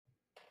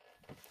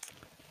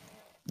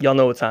Y'all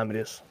know what time it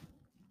is.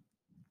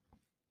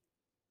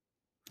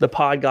 The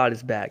pod god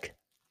is back.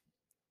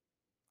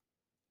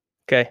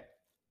 Okay.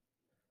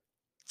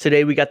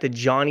 Today we got the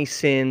Johnny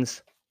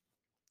Sins.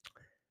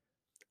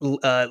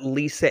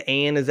 Lisa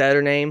Ann, is that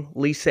her name?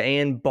 Lisa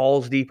Ann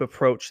balls deep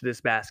approach to this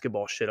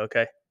basketball shit,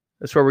 okay?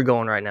 That's where we're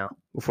going right now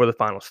before the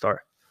finals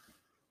start.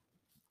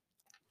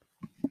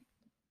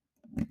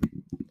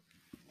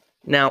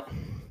 Now,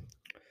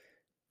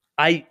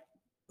 I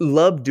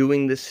love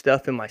doing this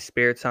stuff in my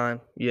spare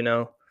time, you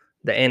know,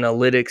 the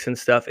analytics and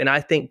stuff. And I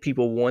think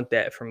people want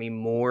that from me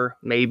more,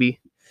 maybe.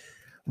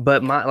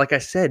 But like I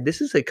said,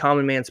 this is a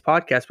common man's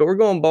podcast, but we're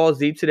going balls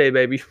deep today,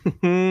 baby.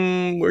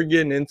 We're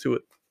getting into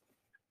it.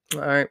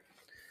 All right.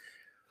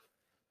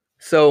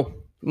 So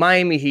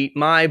Miami Heat,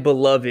 my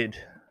beloved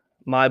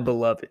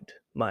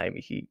Miami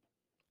Heat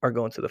are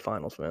going to the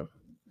finals, man.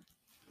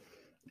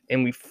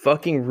 And we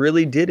fucking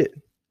really did it.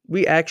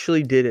 We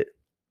actually did it.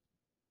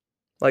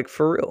 Like,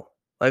 for real.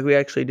 Like, we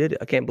actually did it.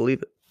 I can't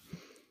believe it.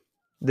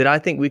 Did I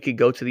think we could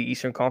go to the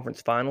Eastern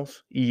Conference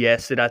Finals?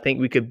 Yes. Did I think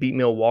we could beat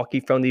Milwaukee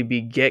from the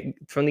get-go,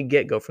 from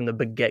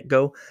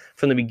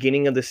the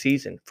beginning of the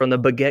season, from the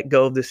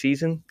get-go of the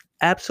season?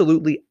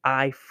 Absolutely,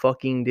 I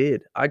fucking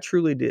did. I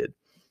truly did.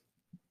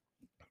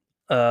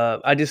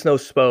 I just know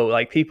Spo.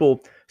 Like,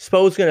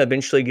 Spo's going to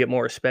eventually get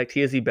more respect.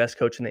 He is the best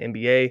coach in the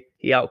NBA.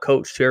 He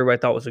outcoached who everybody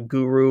thought was a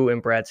guru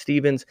and Brad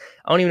Stevens.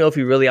 I don't even know if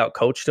he really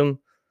outcoached him,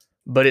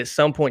 but at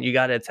some point you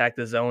got to attack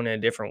the zone in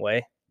a different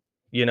way,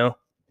 you know?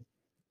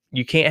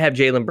 You can't have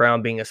Jaylen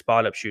Brown being a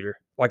spot-up shooter.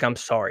 Like, I'm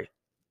sorry.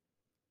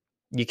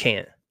 You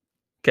can't.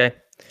 Okay?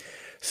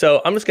 So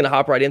I'm just going to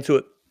hop right into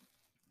it.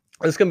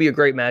 It's going to be a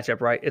great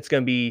matchup, right?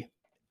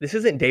 This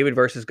isn't David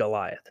versus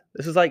Goliath.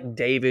 This is like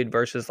David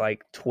versus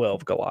like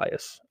 12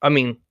 Goliaths. I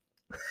mean,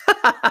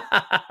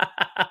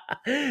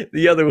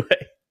 the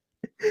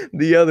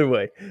other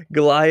way.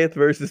 Goliath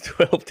versus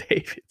 12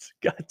 Davids.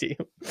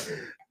 Goddamn.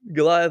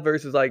 Goliath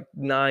versus like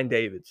 9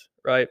 Davids,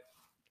 right?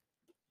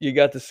 You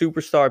got the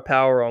superstar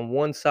power on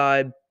one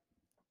side.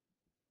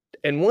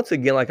 And once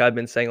again, like I've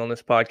been saying on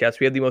this podcast,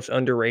 we have the most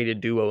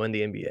underrated duo in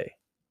the NBA.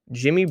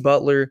 Jimmy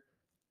Butler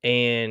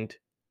and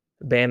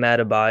Bam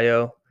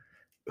Adebayo,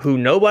 who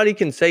nobody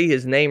can say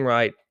his name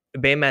right.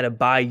 Bam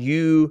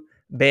Adebayo,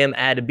 Bam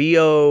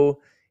Adebayo.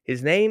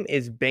 His name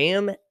is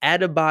Bam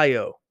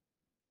Adebayo.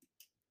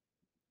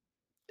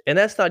 And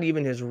that's not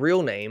even his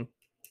real name,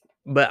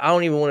 but I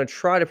don't even want to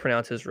try to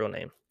pronounce his real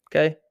name,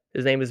 okay?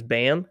 His name is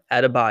Bam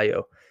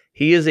Adebayo.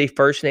 He is a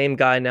first-name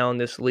guy now in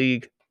this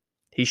league.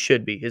 He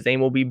should be. His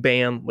name will be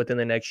Bam within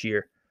the next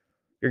year.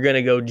 You're going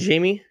to go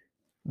Jimmy,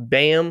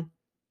 Bam,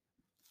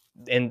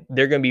 and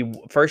they're going to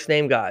be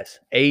first-name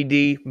guys. AD,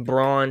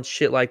 Braun,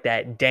 shit like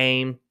that,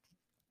 Dame,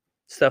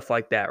 stuff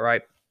like that,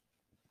 right?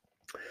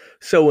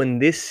 So in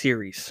this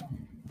series,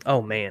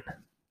 oh, man.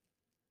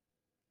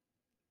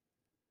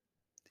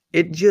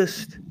 It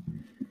just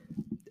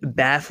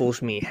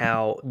baffles me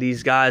how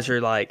these guys are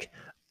like,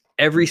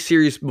 every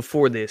series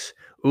before this,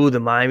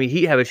 the Miami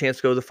Heat have a chance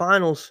to go to the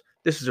finals.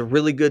 This is a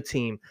really good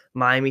team.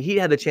 Miami Heat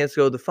had a chance to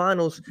go to the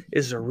finals.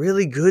 This is a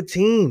really good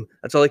team.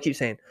 That's all I keep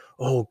saying.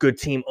 Oh, good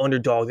team,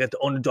 underdog. They have the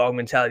underdog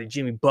mentality.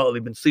 Jimmy Butler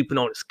been sleeping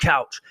on his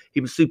couch. He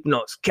been sleeping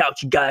on his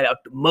couch. You got to get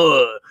out the mud.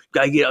 You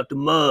got to get out the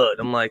mud.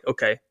 I'm like,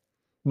 okay.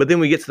 But then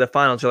we get to the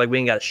finals. They're like, we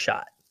ain't got a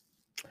shot.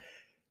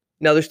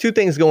 Now, there's two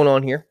things going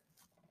on here.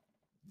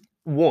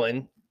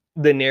 One,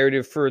 the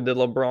narrative for the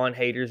LeBron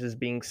haters is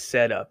being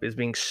set up, is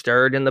being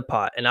stirred in the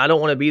pot. And I don't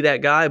want to be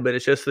that guy, but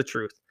it's just the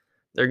truth.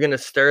 They're going to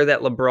stir that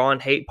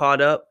LeBron hate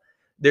pot up.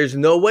 There's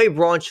no way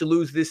Braun should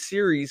lose this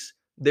series.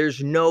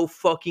 There's no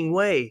fucking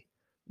way.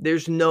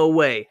 There's no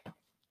way.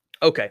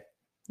 Okay,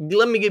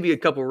 let me give you a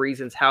couple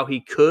reasons how he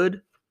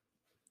could.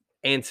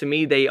 And to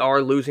me, they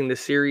are losing the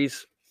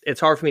series. It's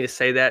hard for me to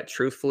say that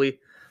truthfully,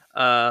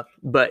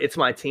 but it's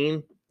my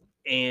team.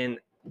 And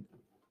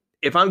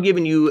if I'm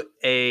giving you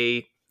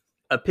a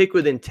pick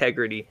with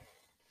integrity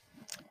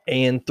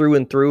and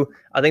through,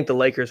 I think the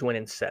Lakers win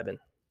in 7.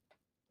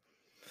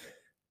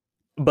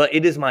 But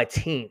it is my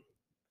team.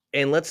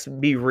 And let's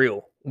be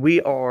real.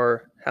 We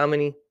are how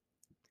many?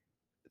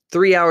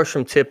 3 hours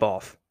from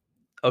tip-off.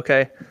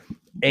 Okay?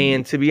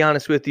 And to be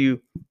honest with you,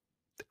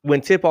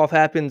 when tip-off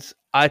happens,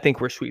 I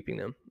think we're sweeping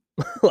them.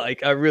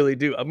 Like, I really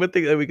do. I'm going to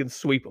think that we can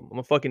sweep them. I'm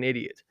a fucking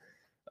idiot.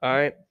 All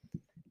right?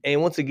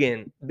 And once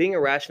again, being a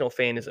rational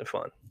fan isn't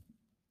fun.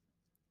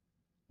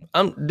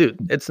 Dude,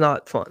 it's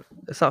not fun.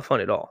 It's not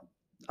fun at all.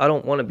 I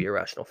don't want to be a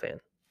rational fan.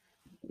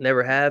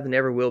 Never have,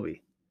 never will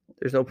be.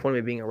 There's no point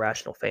in me being a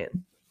rational fan.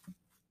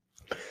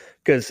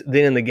 Because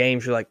then in the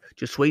games, you're like,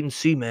 just wait and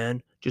see,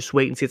 man. Just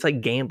wait and see. It's like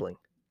gambling.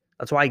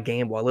 That's why I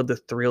gamble. I love the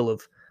thrill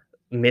of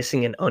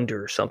missing an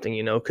under or something,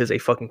 you know, because they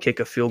fucking kick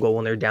a field goal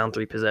when they're down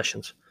 3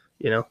 possessions,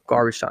 you know,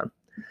 garbage time.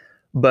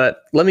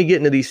 But let me get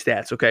into these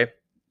stats, okay?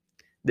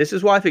 This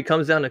is why if it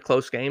comes down to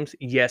close games,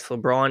 yes,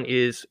 LeBron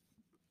is,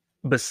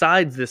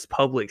 besides this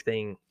public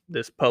thing,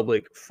 this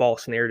public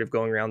false narrative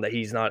going around that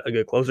he's not a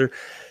good closer,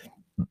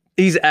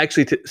 he's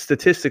actually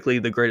statistically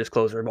the greatest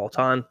closer of all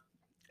time.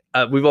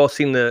 We've all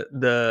seen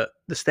the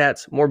the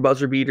stats, more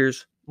buzzer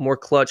beaters, more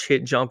clutch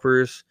hit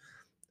jumpers,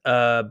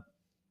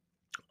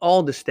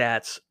 all the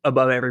stats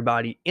above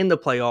everybody in the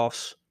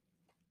playoffs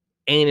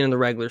and in the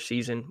regular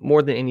season,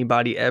 more than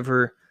anybody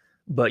ever.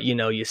 But,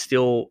 you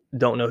still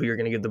don't know who you're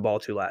going to give the ball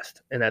to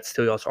last. And that's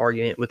still y'all's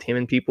argument with him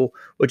and people,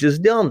 which is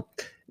dumb.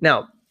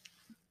 Now,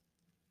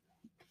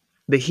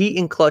 the Heat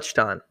in clutch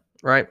time,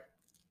 right?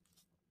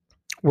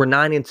 We're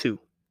 9-2.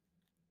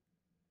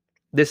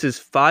 This is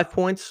 5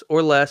 points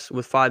or less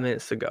with 5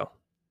 minutes to go,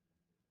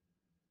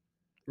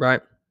 right?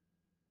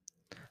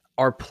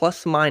 Our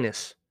plus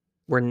minus,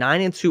 we're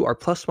 9-2. Our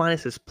plus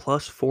minus is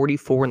plus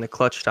 44 in the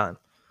clutch time.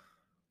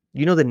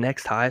 You know the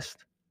next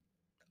highest?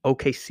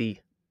 OKC,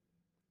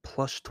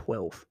 plus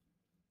 12.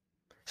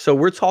 So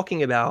we're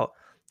talking about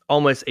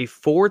almost a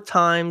 4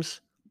 times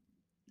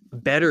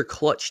better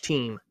clutch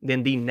team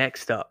than the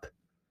next up,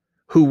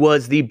 who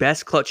was the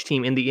best clutch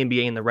team in the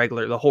NBA in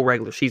the whole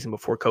regular season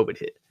before COVID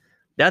hit.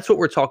 That's what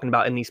we're talking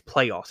about in these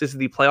playoffs. This is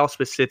the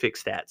playoff-specific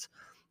stats.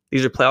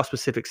 These are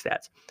playoff-specific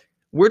stats.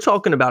 We're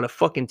talking about a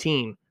fucking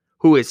team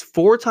who is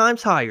 4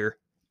 times higher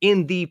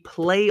in the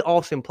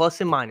playoffs in plus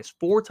and minus,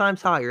 4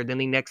 times higher than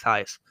the next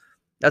highest.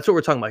 That's what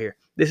we're talking about here.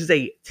 This is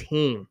a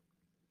team,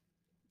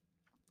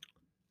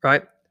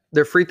 right?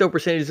 Their free throw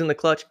percentage in the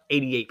clutch,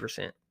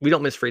 88%. We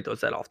don't miss free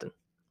throws that often.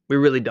 We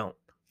really don't.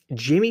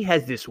 Jimmy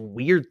has this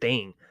weird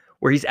thing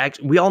where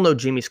we all know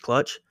Jimmy's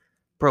clutch.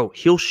 Bro,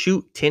 he'll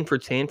shoot 10 for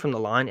 10 from the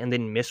line and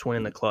then miss one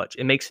in the clutch.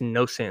 It makes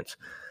no sense.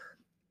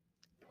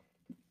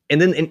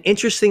 And then an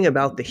interesting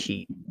about the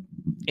Heat.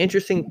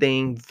 Interesting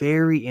thing,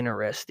 very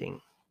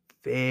interesting.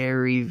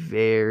 Very,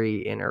 very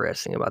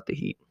interesting about the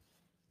Heat.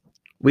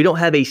 We don't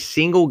have a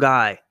single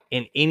guy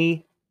in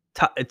any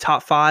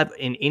top 5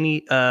 in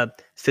any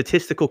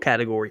statistical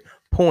category.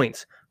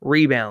 Points,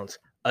 rebounds,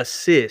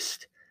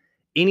 assists,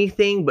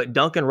 anything but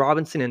Duncan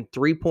Robinson and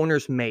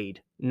 3-pointers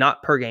made,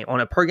 not per game.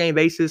 On a per game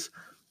basis,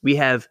 we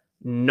have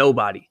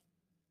nobody.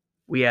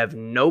 We have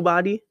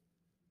nobody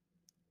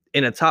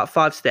in a top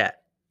 5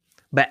 stat.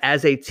 But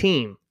as a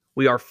team,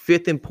 we are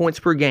 5th in points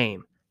per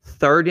game,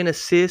 3rd in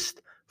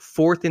assists,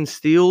 4th in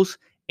steals,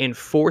 and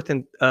 4th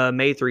in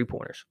made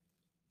 3-pointers.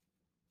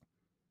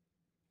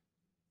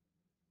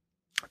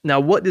 Now,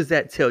 what does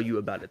that tell you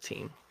about a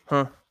team?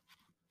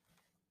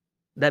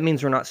 That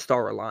means we're not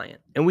star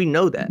reliant. And we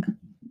know that.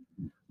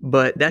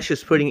 But that's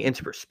just putting it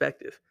into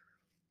perspective.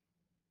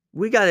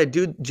 We got a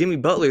dude, Jimmy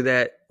Butler,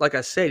 that, like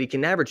I said, he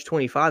can average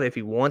 25 if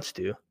he wants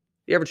to.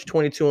 He averaged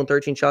 22 on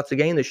 13 shots a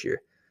game this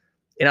year.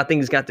 And I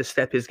think he's got to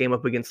step his game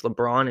up against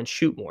LeBron and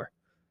shoot more.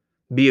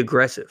 Be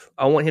aggressive.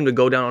 I want him to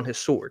go down on his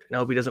sword. And I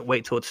hope he doesn't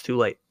wait till it's too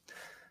late.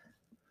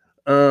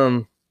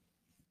 And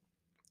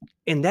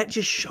that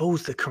just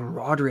shows the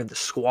camaraderie of the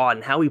squad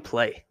and how we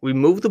play. We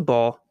move the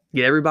ball,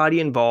 get everybody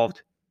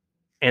involved,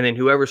 and then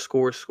whoever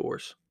scores,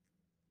 scores.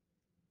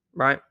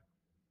 Right?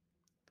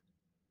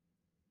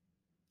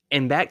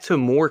 And back to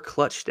more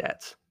clutch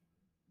stats.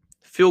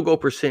 Field goal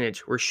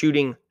percentage, we're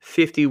shooting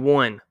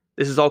 51.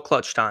 This is all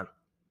clutch time.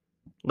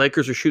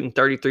 Lakers are shooting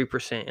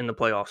 33% in the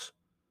playoffs.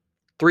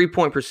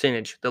 3-point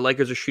percentage, the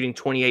Lakers are shooting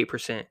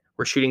 28%.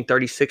 We're shooting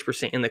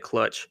 36% in the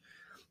clutch.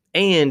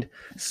 And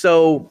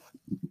so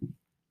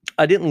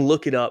I didn't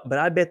look it up, but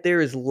I bet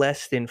there is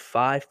less than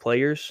 5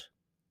 players.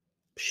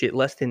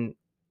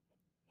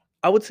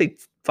 I would say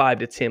 5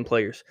 to 10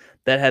 players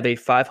that have a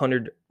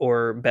 500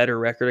 or better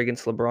record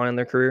against LeBron in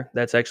their career.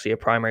 That's actually a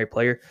primary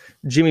player.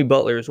 Jimmy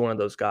Butler is one of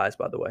those guys,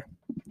 by the way.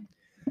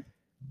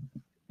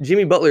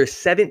 Jimmy Butler is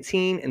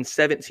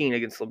 17-17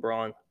 against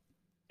LeBron.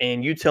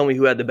 And you tell me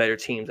who had the better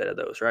teams out of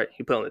those, right?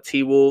 He played on the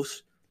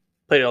T-Wolves,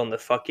 played on the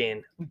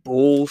fucking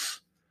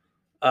Bulls.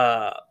 He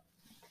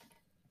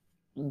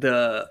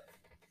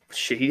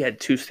had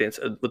 2 stints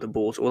with the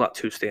Bulls. Well, not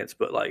 2 stints,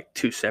 but like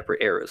 2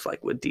 separate eras,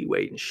 like with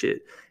D-Wade and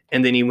shit.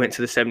 And then he went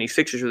to the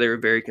 76ers where they were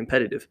very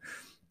competitive.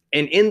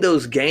 And in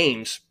those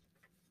games,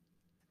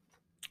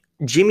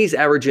 Jimmy's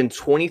averaging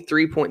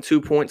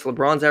 23.2 points.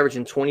 LeBron's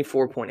averaging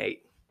 24.8.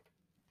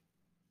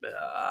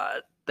 I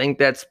think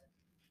that's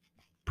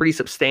pretty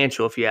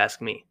substantial if you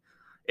ask me.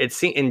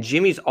 And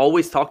Jimmy's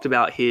always talked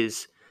about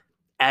his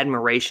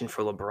admiration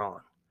for LeBron.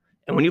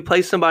 And when you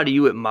play somebody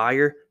you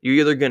admire, you're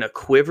either going to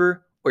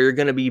quiver or you're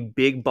going to be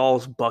big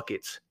balls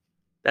buckets.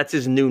 That's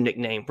his new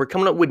nickname. We're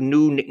coming up with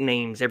new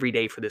nicknames every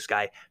day for this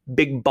guy.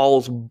 Big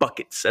balls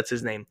buckets. That's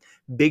his name.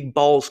 Big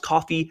balls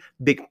coffee,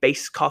 big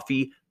base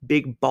coffee,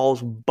 big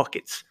balls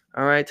buckets.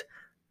 All right?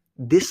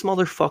 This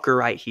motherfucker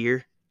right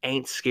here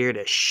ain't scared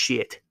of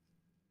shit.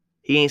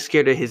 He ain't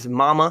scared of his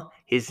mama,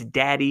 his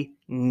daddy,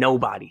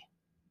 nobody.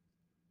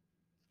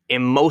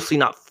 And mostly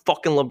not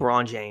fucking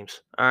LeBron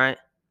James. All right?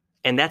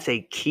 And that's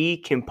a key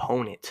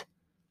component.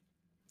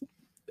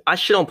 I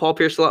shit on Paul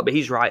Pierce a lot, but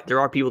he's right. There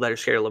are people that are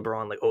scared of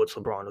LeBron. Like, oh, it's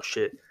LeBron. Oh,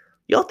 shit.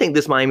 Y'all think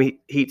this Miami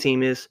Heat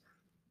team is?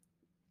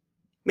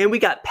 Man, we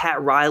got Pat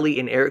Riley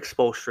and Eric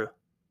Spoelstra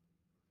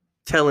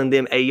telling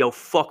them, hey, yo,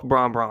 fuck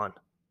Bron.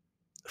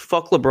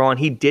 Fuck LeBron.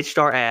 He ditched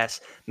our ass,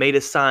 made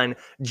us sign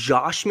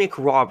Josh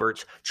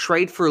McRoberts,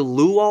 trade for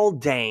Luol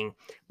Deng.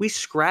 We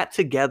scrapped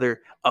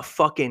together a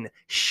fucking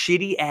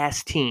shitty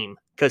ass team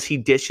because he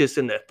ditched us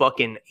in the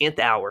fucking nth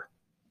hour.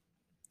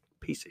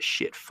 Piece of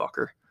shit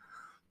fucker.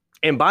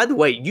 And by the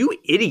way, you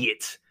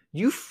idiots,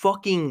 you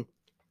fucking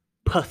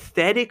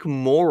pathetic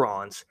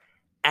morons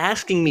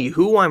asking me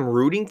who I'm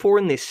rooting for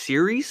in this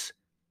series?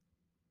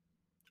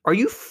 Are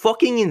you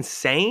fucking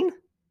insane?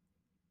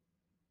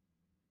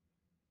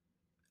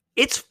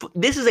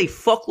 This is a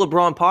fuck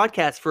LeBron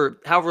podcast for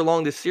however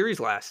long this series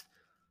lasts.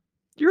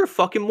 You're a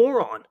fucking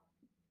moron.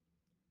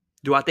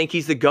 Do I think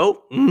he's the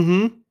GOAT?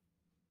 Mm-hmm.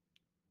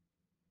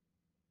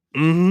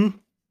 Mm-hmm.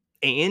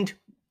 And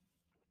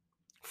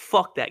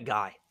fuck that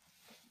guy.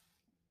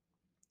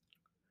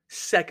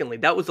 Secondly,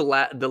 that was the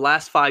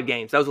last 5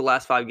 games. That was the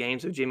last 5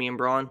 games of Jimmy and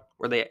Bron,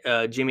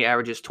 where Jimmy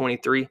averages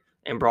 23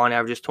 and Bron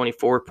averages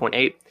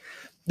 24.8.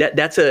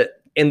 That's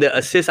in the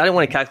assists. I didn't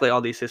want to calculate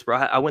all the assists, bro.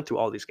 I went through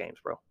all these games,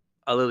 bro.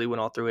 I literally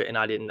went all through it, and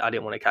I didn't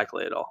want to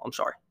calculate it all. I'm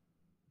sorry.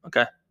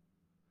 Okay.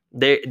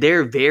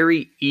 They're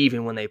very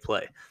even when they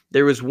play.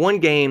 There was one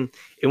game,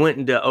 it went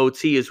into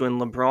OT, is when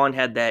LeBron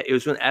had that. It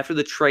was after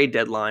the trade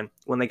deadline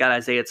when they got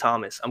Isaiah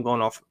Thomas. I'm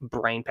going off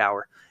brain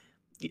power.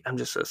 I'm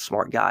just a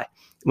smart guy.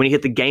 When he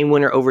hit the game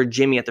winner over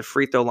Jimmy at the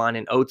free throw line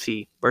in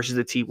OT versus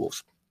the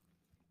T-Wolves.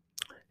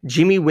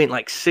 Jimmy went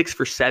like 6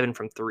 for 7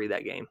 from 3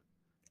 that game.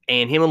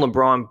 And him and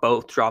LeBron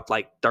both dropped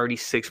like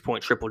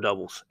 36-point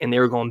triple-doubles. And they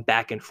were going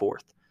back and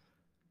forth.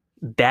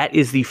 That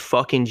is the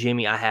fucking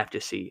Jimmy I have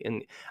to see.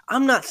 And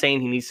I'm not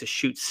saying he needs to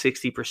shoot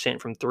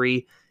 60% from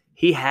 3.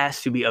 He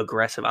has to be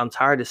aggressive. I'm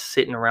tired of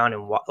sitting around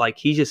and like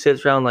he just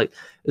sits around like,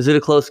 is it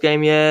a close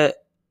game yet?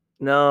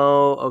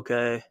 No.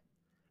 Okay.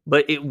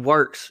 But it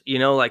works,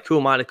 like who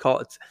am I to call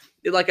it?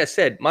 Like I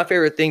said, my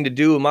favorite thing to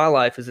do in my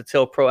life is to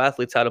tell pro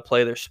athletes how to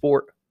play their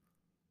sport.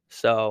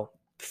 So,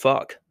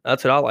 fuck.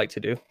 That's what I like to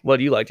do. What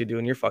do you like to do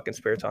in your fucking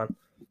spare time?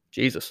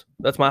 Jesus.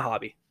 That's my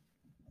hobby.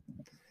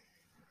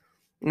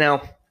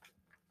 Now,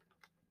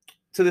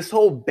 to this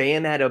whole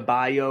Bam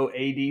Adebayo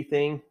AD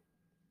thing,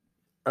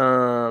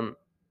 to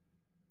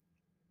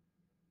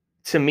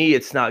me,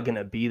 it's not going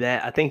to be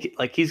that. I think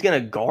like he's going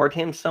to guard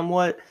him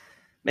somewhat.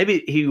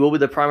 Maybe he will be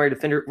the primary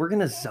defender. We're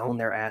going to zone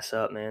their ass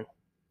up, man.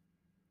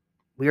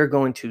 We are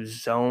going to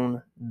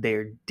zone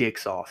their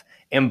dicks off.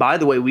 And by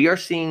the way, we are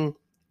seeing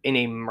an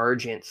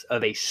emergence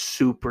of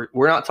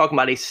we're not talking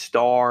about a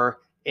star,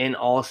 an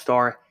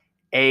all-star,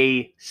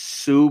 a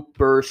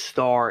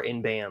superstar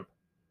in Bam.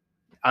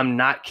 I'm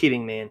not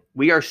kidding, man.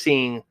 We are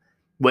seeing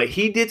what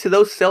he did to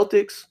those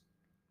Celtics.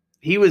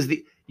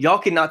 Y'all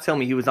cannot tell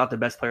me he was not the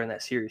best player in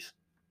that series.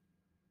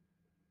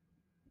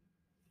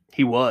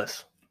 He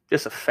was.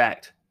 Just a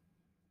fact.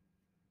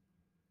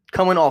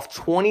 Coming off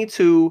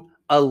 22,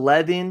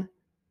 11,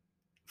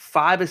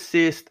 5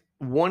 assists,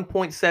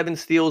 1.7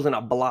 steals, and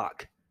a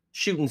block.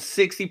 Shooting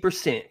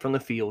 60% from the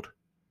field.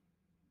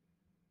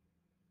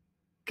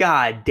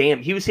 God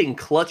damn. He was hitting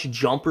clutch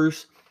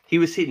jumpers. He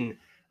was hitting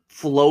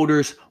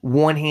floaters,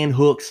 one-hand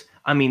hooks.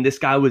 I mean, this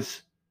guy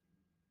was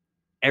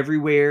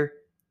everywhere.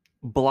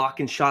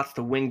 Blocking shots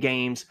to win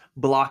games.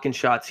 Blocking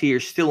shots here.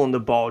 Still on the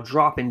ball.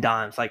 Dropping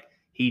dimes. Like,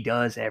 he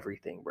does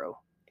everything, bro.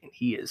 And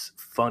he is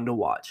fun to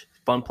watch.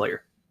 Fun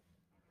player.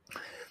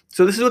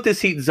 So this is what this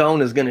Heat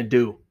zone is going to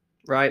do,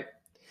 right?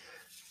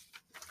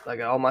 I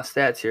got all my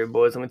stats here,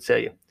 boys. Let me tell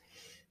you.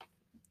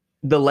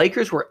 The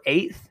Lakers were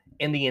 8th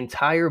in the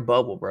entire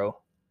bubble, bro,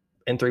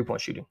 in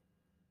three-point shooting.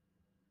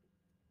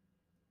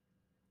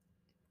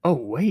 Oh,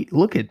 wait.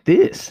 Look at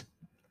this.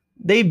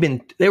 They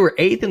were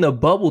 8th in the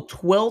bubble,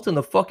 12th in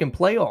the fucking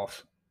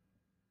playoffs.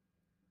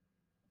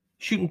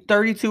 Shooting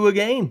 32 a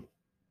game.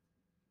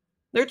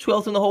 They're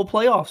 12th in the whole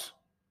playoffs.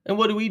 And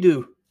what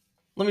do?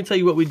 Let me tell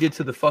you what we did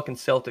to the fucking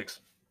Celtics.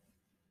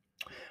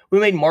 We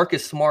made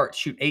Marcus Smart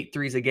shoot 8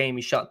 threes a game.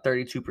 He shot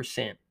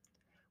 32%.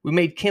 We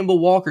made Kemba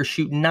Walker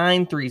shoot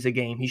 9 threes a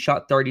game. He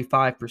shot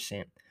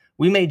 35%.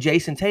 We made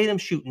Jason Tatum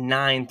shoot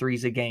 9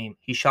 threes a game.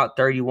 He shot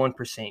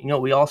 31%. You know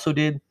what we also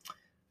did?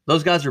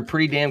 Those guys are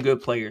pretty damn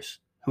good players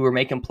who were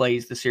making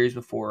plays the series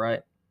before,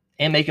 right?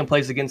 And making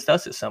plays against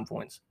us at some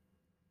points.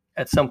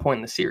 At some point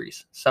in the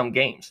series. Some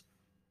games.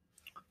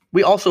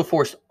 We also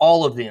forced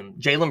all of them.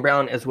 Jaylen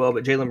Brown as well,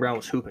 but Jaylen Brown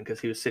was hooping because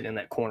he was sitting in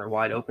that corner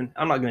wide open.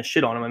 I'm not going to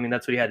shit on him. I mean,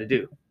 that's what he had to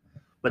do.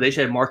 But they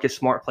should have Marcus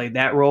Smart played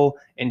that role,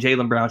 and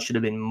Jaylen Brown should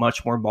have been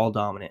much more ball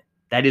dominant.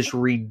 That is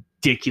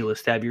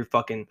ridiculous to have your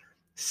fucking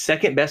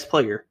second best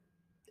player.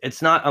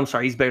 It's not, I'm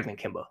sorry, he's better than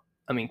Kemba.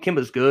 I mean,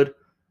 Kemba's good,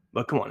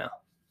 but come on now.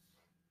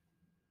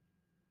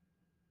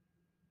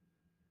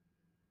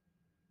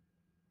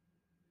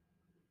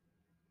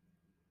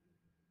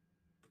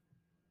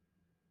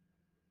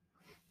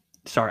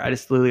 Sorry, I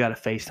just literally got a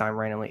FaceTime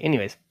randomly.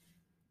 Anyways,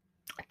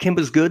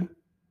 Kemba's good.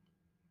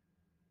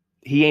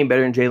 He ain't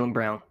better than Jaylen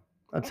Brown.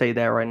 I'll tell you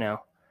that right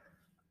now.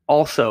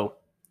 Also,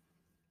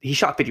 he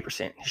shot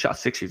 50%. He shot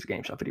 6 threes a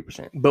game, shot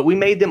 50%. But we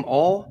made them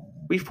all,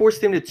 we forced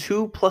them to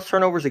 2+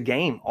 turnovers a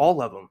game,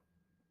 all of them.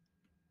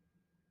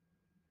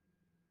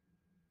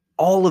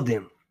 All of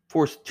them.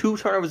 Forced 2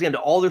 turnovers again to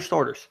all their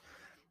starters.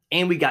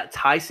 And we got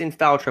Tyson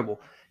foul trouble.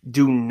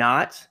 Do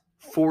not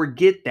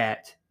forget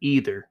that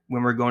either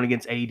when we're going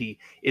against AD.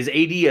 Is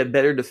AD a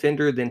better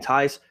defender than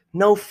Tice?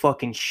 No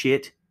fucking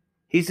shit.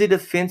 He's a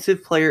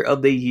defensive player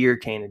of the year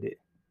candidate.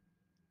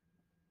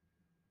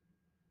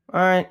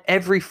 All right,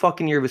 every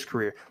fucking year of his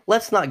career.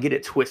 Let's not get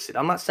it twisted.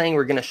 I'm not saying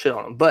we're going to shit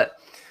on him, but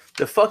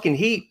the fucking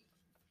Heat,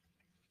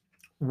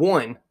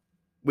 one,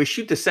 we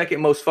shoot the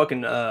second most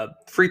fucking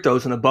free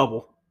throws in the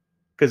bubble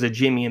because of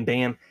Jimmy and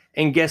Bam.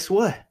 And guess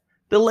what?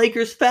 The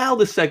Lakers fouled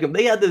the second.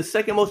 They had the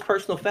second most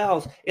personal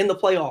fouls in the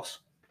playoffs.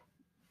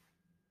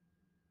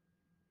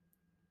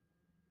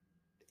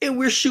 And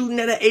we're shooting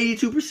at an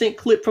 82%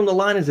 clip from the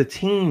line as a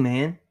team,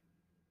 man.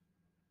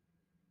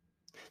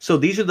 So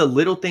these are the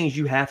little things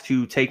you have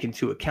to take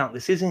into account.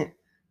 This isn't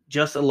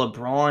just a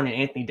LeBron and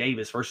Anthony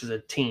Davis versus a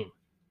team.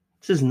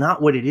 This is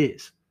not what it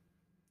is.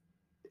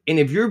 And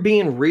if you're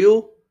being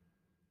real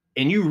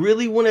and you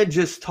really want to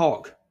just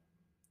talk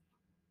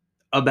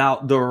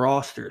about the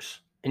rosters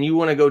and you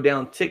want to go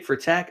down tick for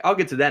tack, I'll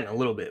get to that in a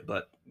little bit,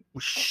 but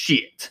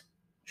shit,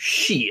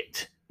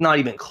 not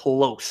even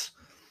close.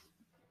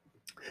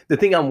 The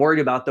thing I'm worried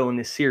about, though, in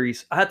this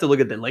series, I have to look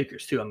at the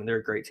Lakers, too. I mean, they're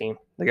a great team.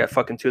 They got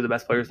fucking 2 of the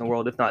best players in the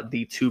world, if not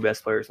the 2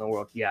 best players in the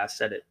world. Yeah, I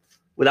said it.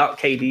 Without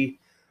KD,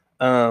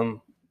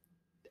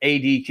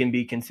 AD can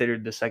be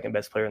considered the second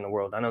best player in the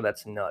world. I know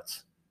that's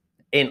nuts.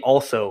 And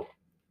also,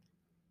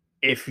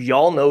 if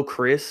y'all know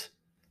Chris,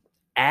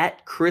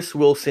 at Chris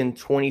Wilson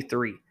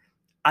 23,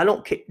 I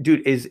don't care.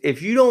 Dude,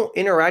 if you don't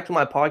interact with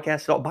my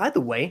podcast at all, by the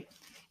way,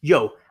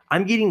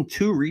 I'm getting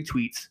 2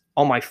 retweets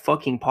on my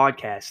fucking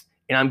podcast,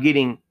 and I'm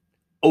getting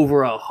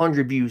over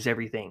 100 views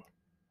every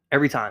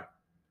time.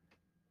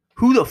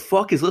 Who the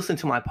fuck is listening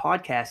to my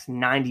podcast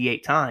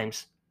 98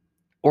 times?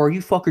 Or are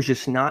you fuckers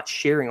just not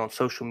sharing on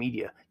social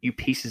media? You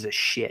pieces of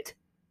shit.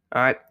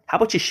 All right? How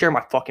about you share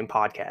my fucking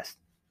podcast?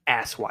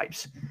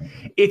 Asswipes.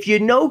 If you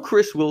know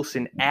Chris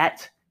Wilson,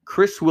 at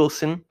Chris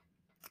Wilson,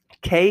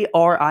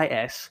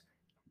 KRIS,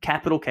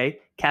 capital K,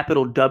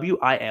 capital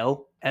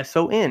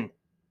WILSON,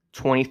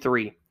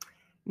 23.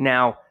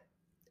 Now,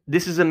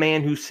 this is a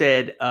man who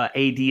said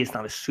AD is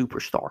not a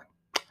superstar.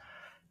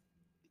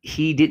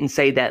 He didn't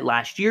say that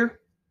last year.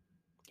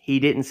 He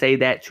didn't say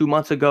that 2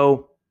 months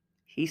ago.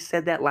 He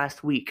said that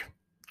last week.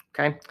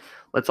 Okay?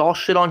 Let's all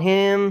shit on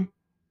him.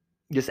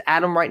 Just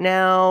add him right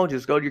now.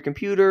 Just go to your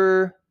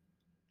computer.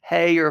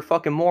 Hey, you're a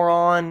fucking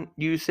moron.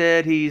 You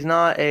said he's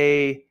not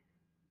a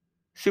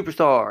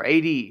superstar.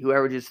 AD, who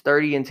averages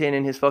 30 and 10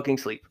 in his fucking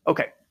sleep.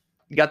 Okay.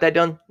 You got that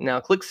done? Now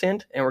click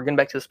send, and we're getting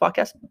back to this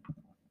podcast.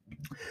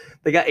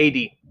 They got AD.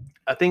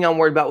 A thing I'm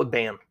worried about with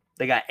Bam.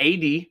 They got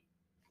AD.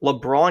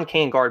 LeBron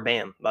can't guard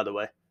Bam, by the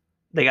way.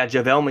 They got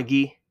JaVale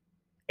McGee,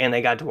 and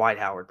they got Dwight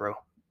Howard, bro.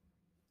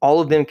 All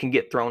of them can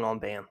get thrown on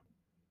Bam.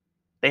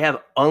 They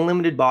have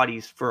unlimited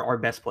bodies for our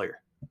best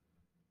player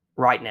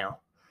right now.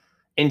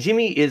 And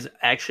Jimmy is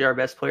actually our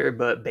best player,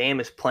 but Bam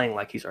is playing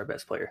like he's our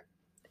best player.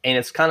 And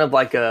it's kind of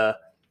like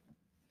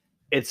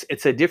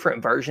it's a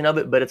different version of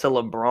it, but it's a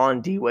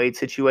LeBron D-Wade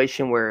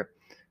situation where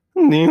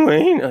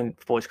D-Wade,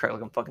 voice crack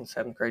like I'm fucking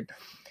 7th grade.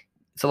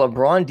 It's a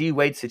LeBron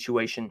D-Wade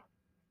situation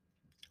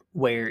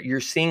where you're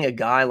seeing a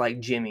guy like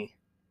Jimmy,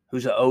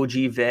 who's an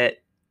OG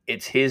vet.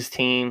 It's his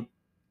team.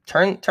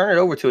 Turn it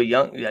over to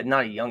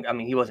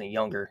he wasn't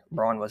younger.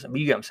 Braun wasn't,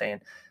 but you get what I'm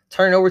saying.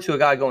 Turn it over to a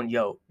guy going,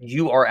 yo,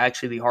 you are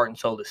actually the heart and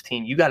soul of this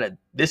team.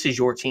 This is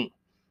your team.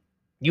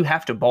 You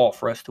have to ball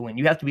for us to win.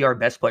 You have to be our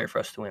best player for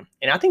us to win.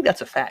 And I think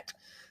that's a fact.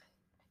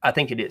 I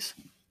think it is.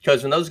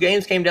 Because when those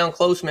games came down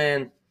close,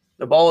 man,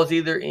 the ball is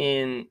either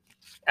in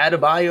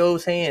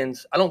Adebayo's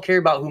hands. I don't care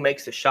about who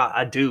makes the shot.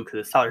 I do, because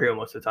it's Tyler Hero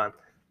most of the time.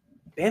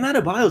 Bam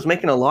Adebayo's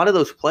making a lot of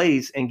those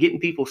plays and getting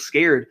people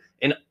scared.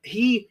 And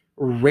he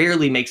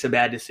rarely makes a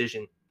bad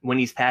decision when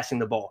he's passing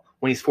the ball,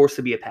 when he's forced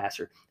to be a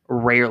passer.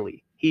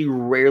 Rarely. He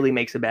rarely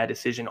makes a bad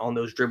decision on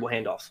those dribble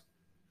handoffs.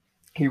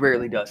 He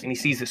rarely does. And he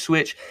sees the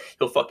switch.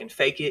 He'll fucking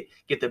fake it,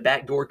 get the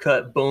backdoor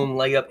cut, boom,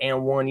 layup,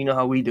 and one. You know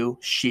how we do.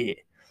 Shit.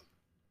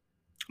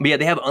 But yeah,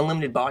 they have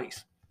unlimited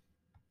bodies.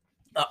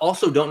 I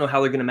also don't know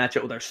how they're going to match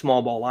up with our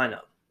small ball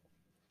lineup.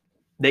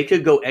 They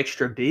could go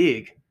extra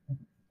big,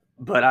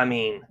 but I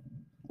mean,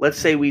 let's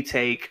say we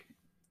take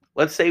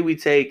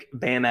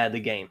Bam out of the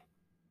game,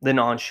 the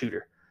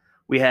non-shooter.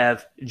 We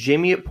have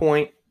Jimmy at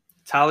point,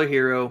 Tyler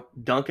Hero,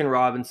 Duncan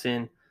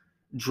Robinson,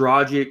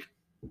 Dragic,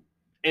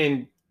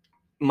 and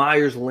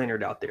Myers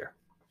Leonard out there.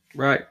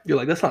 Right? You're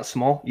like, that's not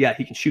small. Yeah,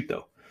 he can shoot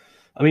though.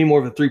 I mean, more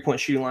of a 3-point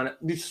shooting lineup.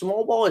 Dude,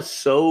 small ball is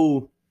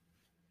so.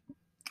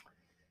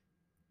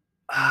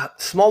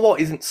 Small ball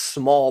isn't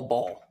small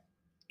ball.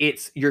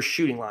 It's your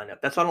shooting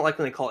lineup. That's why I don't like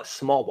when they call it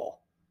small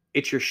ball.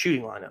 It's your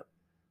shooting lineup.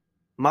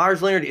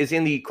 Myers Leonard is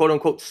in the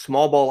quote-unquote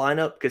small ball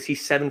lineup because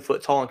he's 7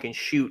 foot tall and can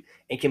shoot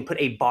and can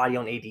put a body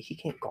on AD. He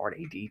can't guard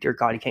AD. Dear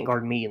God, he can't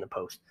guard me in the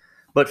post.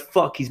 But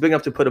fuck, he's big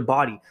enough to put a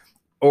body.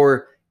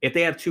 Or if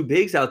they have 2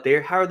 bigs out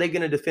there, how are they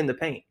going to defend the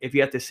paint if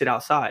you have to sit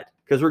outside?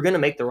 Because we're going to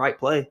make the right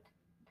play.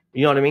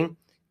 You know what I mean?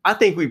 I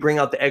think we bring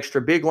out the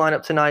extra big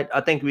lineup tonight.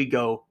 I think we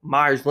go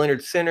Myers,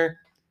 Leonard center,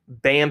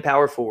 Bam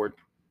power forward.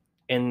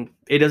 And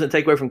it doesn't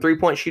take away from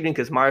three-point shooting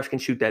because Myers can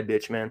shoot that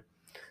bitch, man.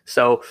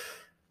 So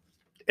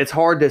it's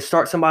hard to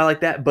start somebody like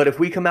that. But if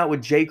we come out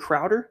with Jay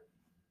Crowder,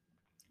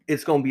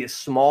 it's going to be a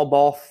small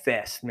ball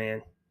fest,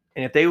 man.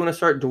 And if they want to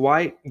start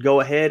Dwight,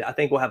 go ahead. I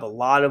think we'll have a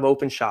lot of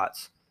open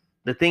shots.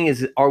 The thing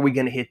is, are we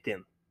going to hit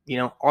them?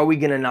 Are we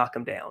going to knock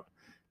them down?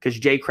 Because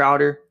Jay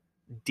Crowder,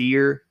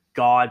 dear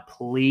God,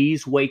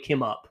 please wake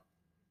him up.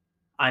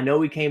 I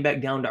know he came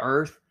back down to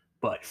earth,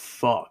 but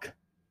fuck.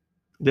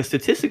 The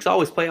statistics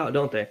always play out,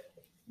 don't they?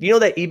 You know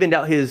that evened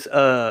out his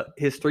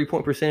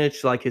 3-point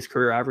percentage to like his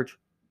career average?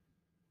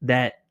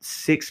 That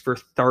 6 for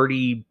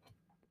 30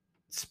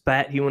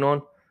 spat he went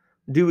on?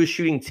 Dude was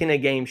shooting 10 a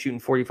game, shooting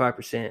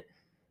 45%.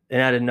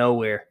 And out of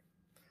nowhere,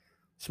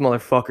 this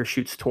motherfucker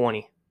shoots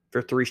 20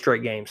 for 3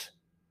 straight games.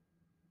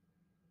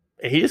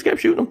 And he just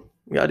kept shooting them.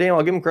 Goddamn,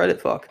 I'll give him credit.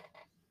 Fuck.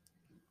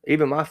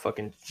 Even my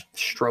fucking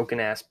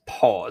stroking ass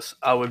pause.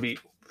 I would be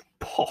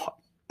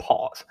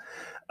pause.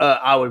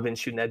 I would have been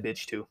shooting that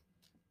bitch too.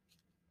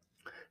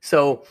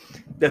 So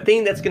the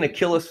thing that's going to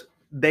kill us,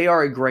 they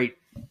are a great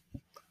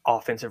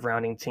offensive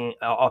rebounding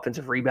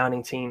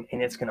team,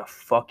 and it's going to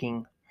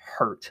fucking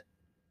hurt.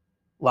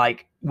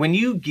 Like when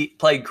you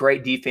play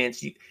great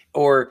defense,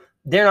 or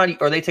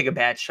they take a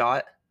bad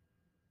shot,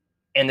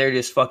 and they're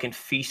just fucking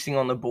feasting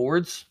on the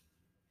boards,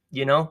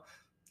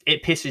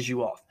 it pisses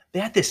you off.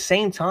 But at the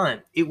same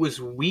time, it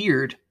was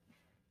weird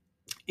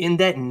in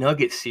that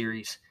Nugget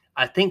series.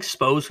 I think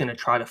Spo's going to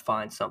try to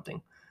find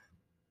something.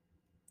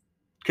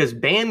 Because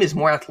Bam is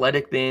more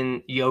athletic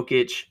than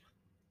Jokic.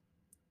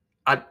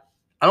 I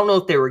don't know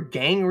if they were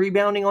gang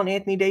rebounding on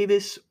Anthony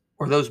Davis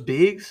or those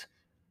bigs,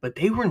 but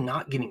they were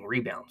not getting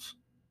rebounds.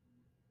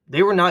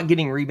 They were not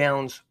getting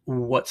rebounds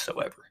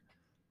whatsoever.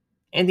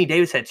 Anthony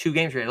Davis had 2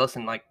 games where he had less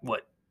than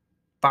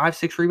 5,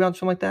 6 rebounds,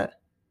 something like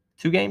that.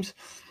 2 games.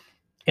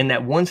 In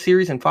that one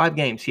series in 5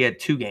 games, he had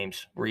 2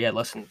 games where he had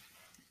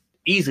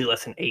easily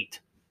less than 8.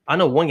 I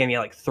know one game he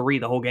had 3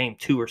 the whole game,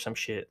 2 or some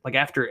shit.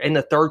 In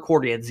the third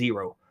quarter, he had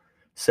 0.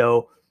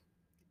 So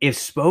if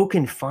Spo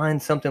can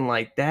find something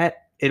like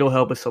that, it'll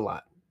help us a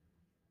lot.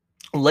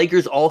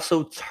 Lakers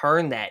also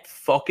turn that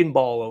fucking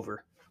ball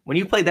over. When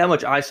you play that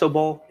much ISO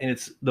ball and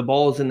the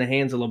ball is in the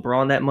hands of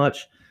LeBron that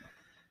much,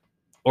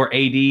 or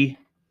AD,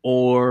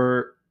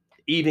 or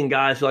even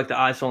guys who like the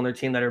ISO on their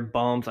team that are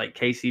bums like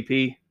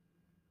KCP,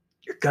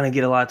 you're going to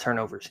get a lot of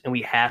turnovers. And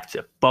we have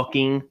to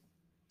fucking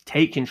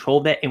take control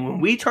of that. And when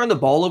we turn the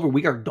ball over,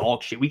 we are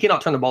dog shit. We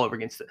cannot turn the ball over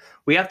against it.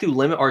 We have to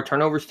limit our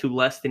turnovers to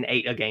less than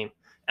 8 a game.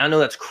 And I know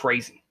that's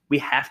crazy. We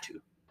have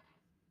to.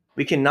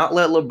 We cannot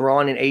let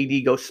LeBron and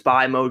AD go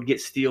spy mode, get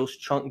steals,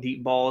 chunk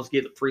deep balls,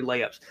 get free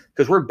layups.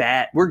 Because we're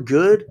bad. We're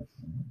good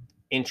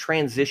in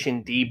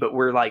transition D, but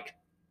we're I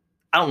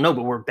don't know,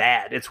 but we're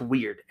bad. It's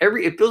weird.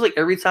 It feels like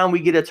every time we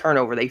get a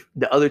turnover,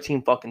 the other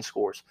team fucking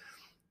scores.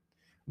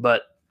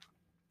 But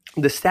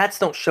the stats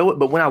don't show it,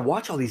 but when I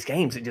watch all these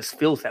games, it just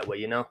feels that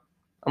way,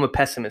 I'm a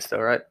pessimist, though,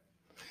 right?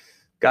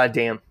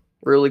 Goddamn.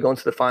 We're really going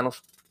to the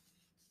finals.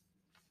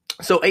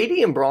 So AD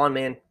and Braun,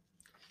 man,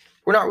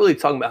 we're not really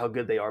talking about how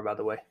good they are, by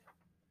the way.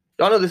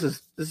 Y'all know this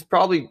is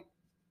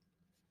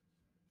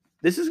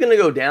going to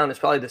go down. It's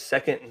probably the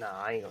second. Nah,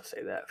 I ain't going to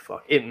say that.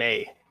 Fuck. It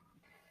may.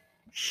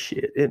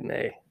 Shit, it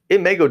may. It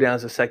may go down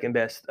as the second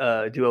best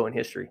duo in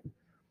history.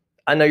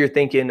 I know you're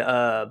thinking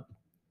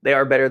they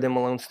are better than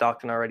Malone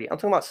Stockton already. I'm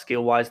talking about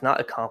skill-wise, not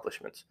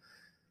accomplishments.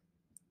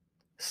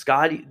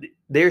 Scottie,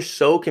 they're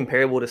so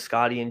comparable to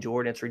Scottie and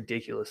Jordan. It's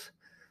ridiculous.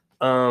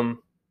 It's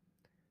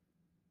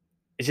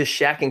just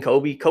Shaq and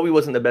Kobe. Kobe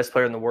wasn't the best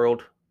player in the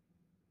world.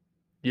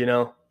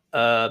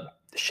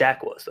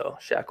 Shaq was, though.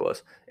 Shaq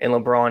was. And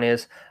LeBron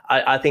is.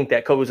 I think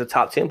that Kobe was a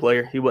top 10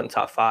 player. He wasn't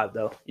top 5,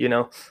 though.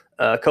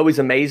 Kobe's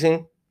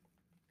amazing.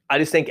 I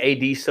just think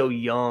AD's so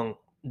young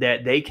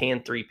that they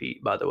can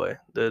three-peat, by the way.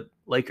 The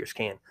Lakers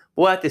can.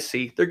 We'll have to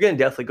see. They're going to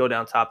definitely go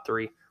down top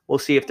 3. We'll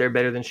see if they're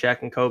better than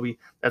Shaq and Kobe.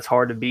 That's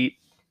hard to beat.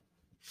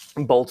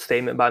 Bold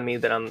statement by me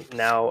that I'm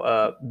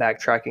now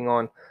backtracking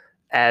on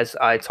as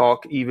I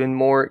talk even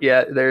more.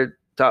 Yeah, they're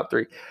top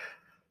 3.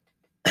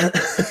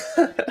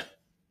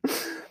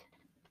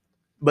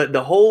 But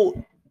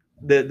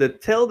the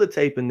tell the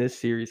tape in this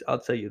series, I'll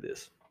tell you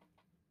this.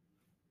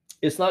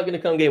 It's not going to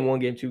come game 1,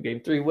 game 2,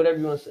 game 3, whatever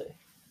you want to say.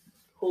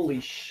 Holy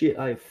shit,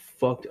 I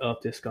fucked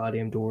up this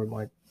goddamn door in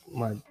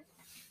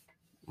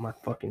my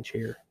fucking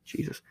chair.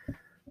 Jesus.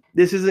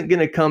 This isn't going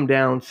to come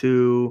down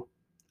to,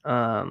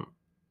 a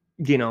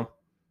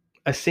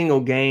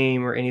single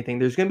game or anything.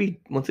 There's going to be,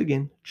 once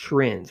again,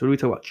 trends. What do we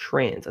talk about?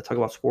 Trends. I talk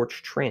about sports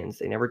trends.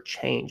 They never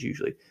change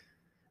usually.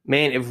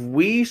 Man, if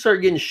we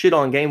start getting shit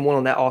on game 1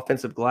 on that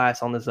offensive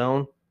glass on the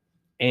zone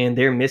and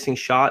they're missing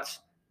shots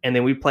and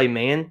then we play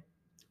man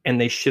and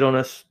they shit on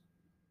us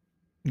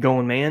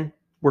going man,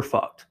 we're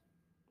fucked.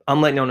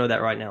 I'm letting y'all know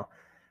that right now.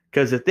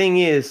 Because the thing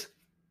is,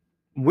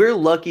 we're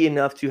lucky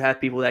enough to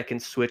have people that can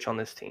switch on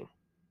this team.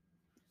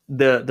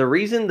 The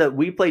reason that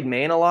we played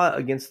man a lot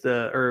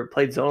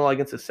played zone a lot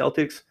against the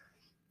Celtics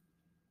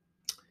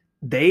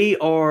They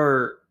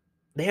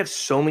have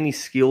so many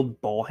skilled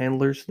ball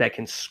handlers that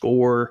can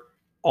score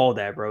all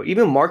that, bro.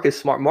 Even Marcus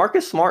Smart.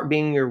 Marcus Smart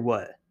being your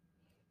what?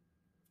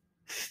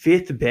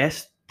 Fifth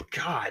best.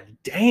 God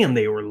damn,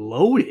 they were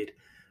loaded.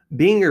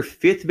 Being your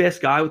fifth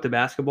best guy with the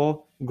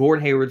basketball,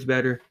 Gordon Hayward's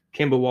better,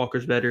 Kemba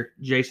Walker's better,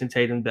 Jason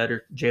Tatum's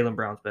better, Jaylen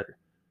Brown's better.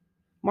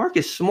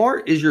 Marcus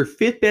Smart is your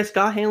fifth best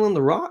guy handling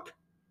the rock?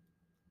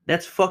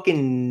 That's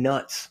fucking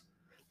nuts.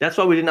 That's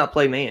why we did not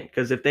play man,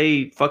 because if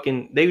they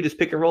would just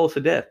pick and roll us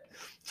to death.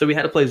 So we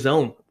had to play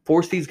zone.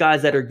 Force these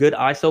guys that are good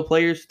ISO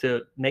players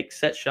to make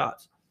set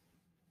shots.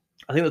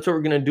 I think that's what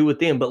we're going to do with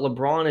them. But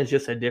LeBron is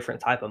just a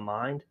different type of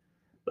mind.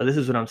 But this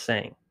is what I'm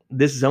saying.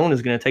 This zone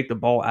is going to take the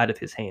ball out of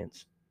his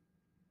hands.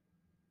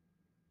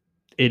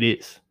 It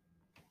is.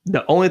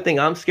 The only thing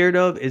I'm scared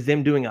of is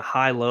them doing a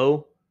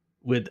high-low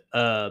with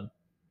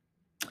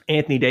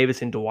Anthony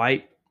Davis and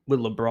Dwight with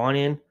LeBron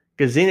in,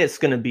 because then it's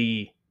going to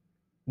be,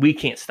 we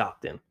can't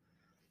stop them.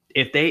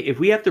 If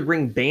we have to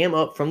bring Bam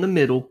up from the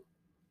middle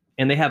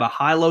and they have a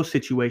high-low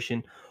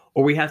situation,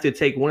 or we have to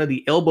take one of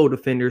the elbow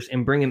defenders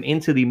and bring him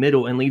into the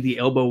middle and leave the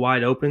elbow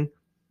wide open,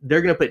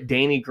 they're going to put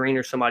Danny Green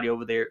or somebody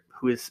over there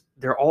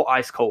they're all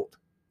ice cold.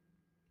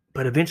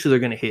 But eventually they're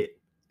going to hit.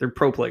 They're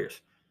pro players.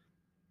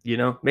 You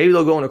know, maybe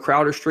they'll go on a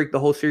Crowder streak the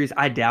whole series.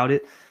 I doubt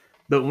it.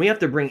 But when we have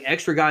to bring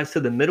extra guys to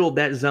the middle of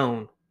that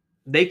zone,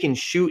 they can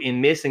shoot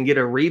and miss and get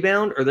a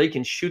rebound, or they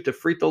can shoot the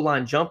free throw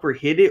line jumper,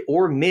 hit it,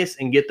 or miss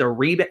and get the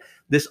rebound.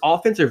 This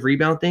offensive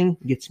rebound thing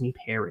gets me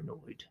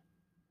paranoid.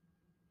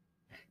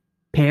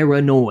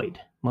 Paranoid,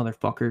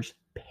 motherfuckers.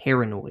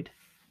 Paranoid.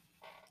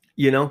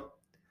 You know?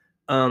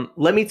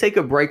 Let me take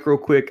a break real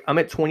quick. I'm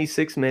at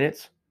 26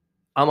 minutes.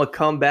 I'm going to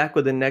come back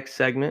with the next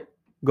segment,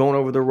 going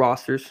over the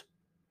rosters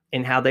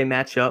and how they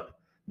match up,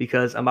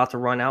 because I'm about to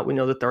run out. We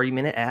know the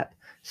 30-minute app.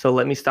 So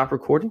let me stop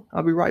recording.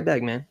 I'll be right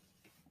back, man.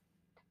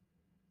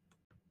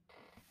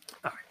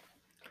 All right.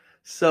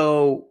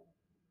 So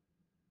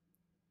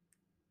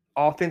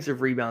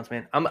offensive rebounds,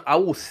 man. I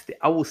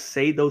will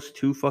say those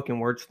two fucking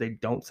words. They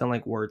don't sound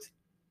like words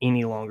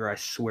any longer. I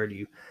swear to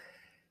you.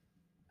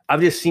 I've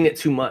just seen it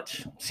too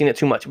much.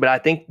 But I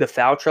think the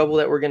foul trouble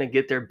that we're going to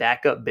get their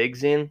backup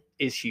bigs in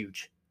is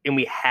huge. And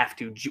we have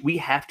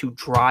to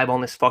drive on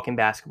this fucking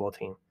basketball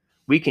team.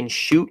 We can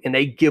shoot, and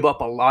they give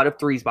up a lot of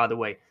threes, by the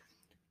way.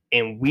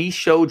 And we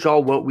showed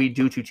y'all what we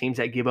do to teams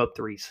that give up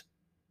threes.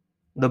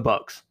 The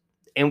Bucks.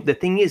 And the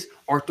thing is,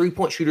 our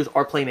three-point shooters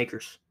are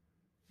playmakers.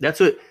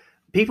 That's what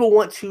people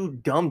want to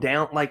dumb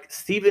down. Like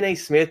Stephen A.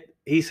 Smith,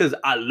 he says,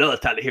 I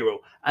love Tyler Hero.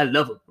 I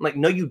love him. I'm like,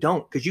 no, you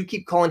don't, because you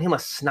keep calling him a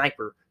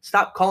sniper.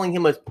 Stop calling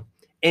him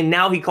and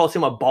now he calls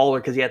him a baller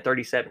because he had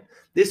 37.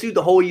 This dude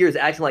the whole year is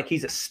acting like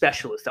he's a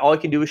specialist. All he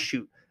can do is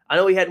shoot. I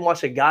know he hadn't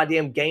watched a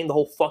goddamn game the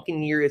whole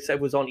fucking year. It said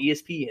it was on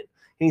ESPN.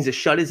 He needs to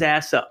shut his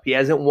ass up. He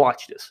hasn't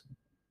watched us.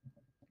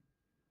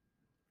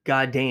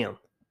 Goddamn.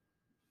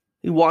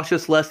 He watched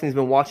us less than he's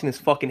been watching his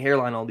fucking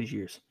hairline all these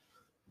years.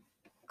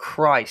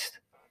 Christ.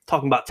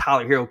 Talking about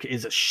Tyler Hero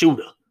is a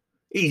shooter.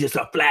 He's just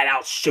a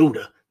flat-out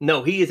shooter.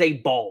 No, he is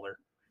a baller.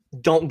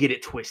 Don't get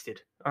it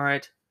twisted. All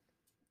right?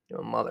 You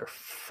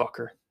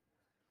motherfucker.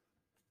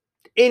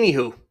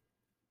 Anywho,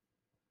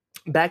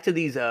 back to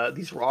these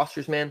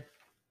rosters, man.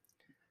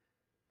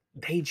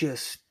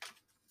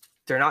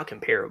 They're not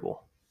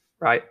comparable,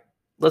 right?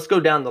 Let's go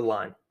down the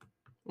line,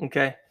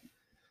 okay?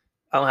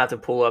 I don't have to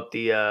pull up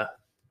the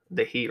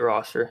Heat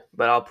roster,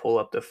 but I'll pull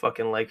up the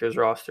fucking Lakers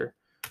roster.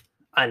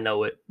 I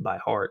know it by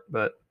heart,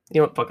 but you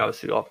know what? Fuck, I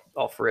was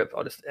off rip.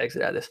 I'll just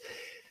exit out of this.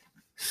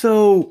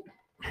 So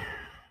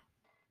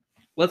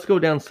let's go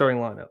down starting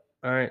lineup.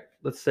 All right.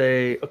 Let's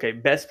say, okay,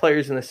 best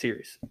players in the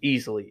series.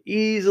 Easily,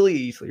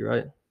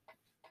 right?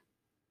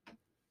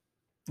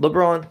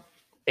 LeBron,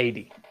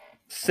 AD.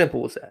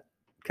 Simple as that.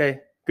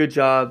 Okay. Good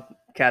job,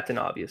 Captain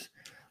Obvious.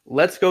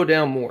 Let's go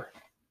down more.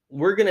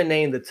 We're going to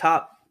name the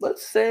top,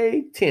 let's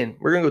say 10.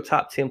 We're going to go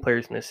top 10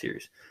 players in this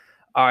series.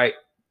 All right.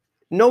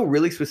 No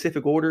really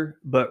specific order,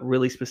 but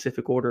really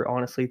specific order,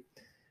 honestly.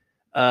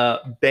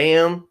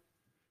 Bam,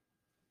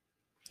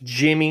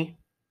 Jimmy,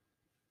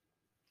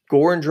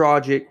 Goran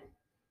Dragic,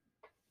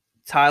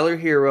 Tyler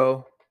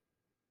Hero.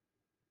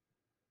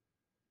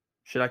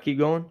 Should I keep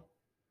going?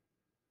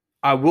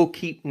 I will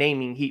keep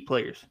naming Heat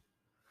players.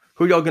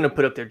 Who y'all going to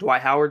put up there?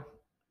 Dwight Howard?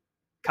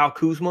 Kyle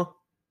Kuzma?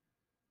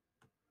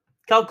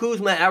 Kyle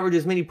Kuzma averaged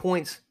as many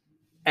points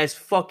as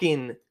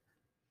fucking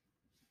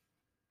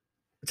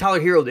Tyler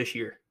Hero this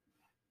year.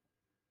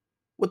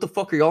 What the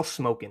fuck are y'all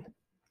smoking?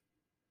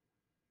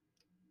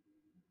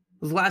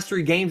 Those last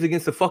 3 games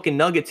against the fucking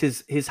Nuggets,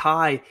 his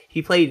high,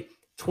 he played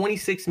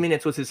 26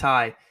 minutes was his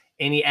high,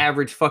 and he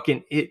averaged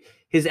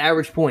his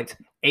average points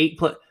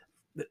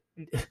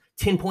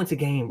 10 points a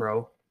game,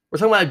 bro. We're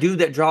talking about a dude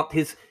that dropped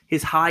his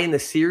high in the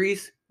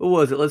series. What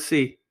was it? Let's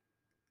see.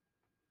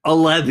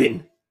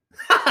 11.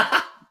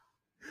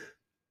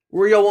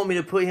 Where y'all want me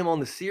to put him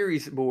on the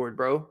series board,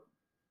 bro?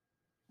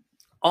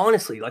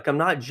 Honestly, like, I'm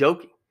not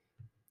joking.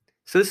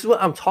 So this is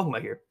what I'm talking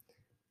about here.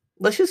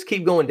 Let's just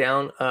keep going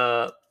down.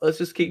 All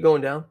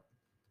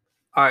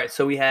right,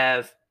 so we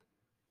have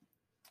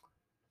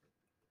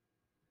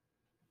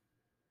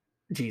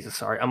Jesus,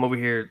 sorry. I'm over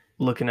here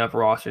looking up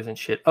rosters and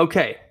shit.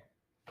 Okay.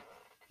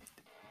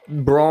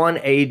 Braun,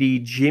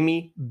 AD,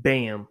 Jimmy,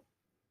 Bam,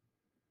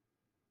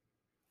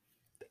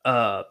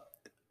 Goran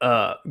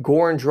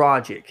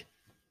Dragic.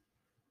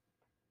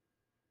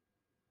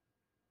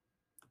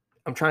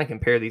 I'm trying to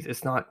compare these.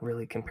 It's not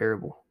really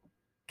comparable.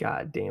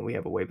 God damn, we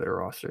have a way better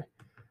roster.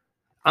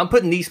 I'm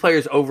putting these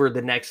players over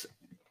the next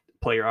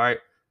player, all right?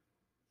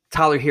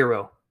 Tyler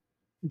Hero.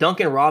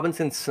 Duncan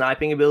Robinson's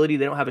sniping ability,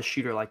 they don't have a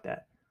shooter like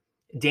that.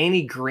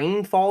 Danny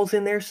Green falls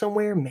in there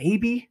somewhere,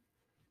 maybe,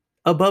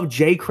 above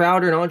Jay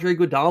Crowder and Andre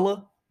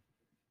Iguodala.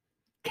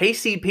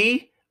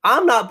 KCP,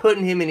 I'm not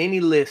putting him in any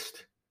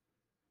list.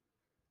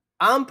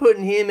 I'm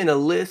putting him in a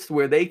list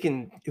where they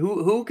can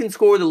who can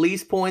score the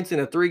least points in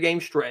a 3-game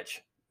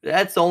stretch.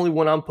 That's the only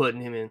one I'm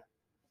putting him in.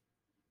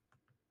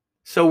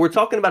 So we're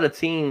talking about a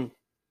team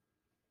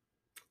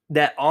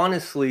that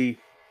honestly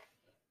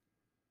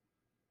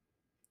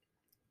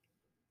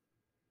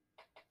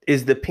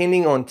is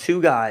depending on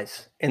two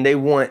guys, and they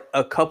want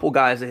a couple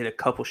guys to hit a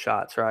couple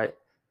shots, right?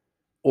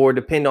 Or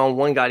depend on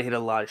one guy to hit a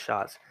lot of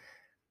shots.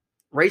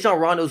 Rajon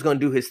Rondo's going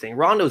to do his thing.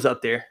 Rondo's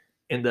up there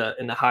in the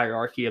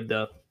hierarchy of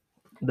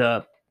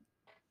the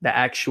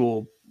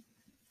actual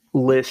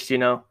list, you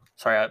know.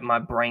 Sorry, my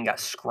brain got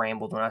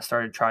scrambled when I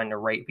started trying to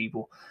rate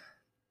people.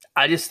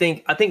 I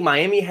think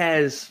Miami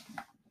has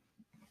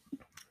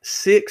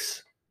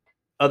 6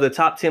 of the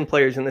top 10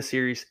 players in the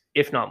series,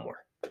 if not more.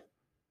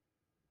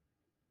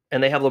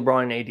 And they have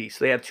LeBron and AD,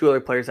 so they have 2 other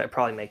players that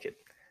probably make it.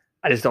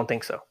 I just don't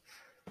think so.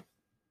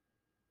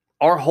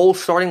 Our whole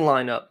starting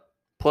lineup,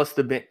 plus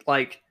the bench,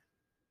 like,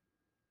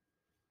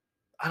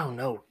 I don't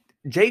know.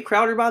 Jay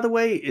Crowder, by the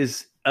way,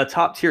 is a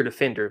top-tier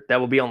defender that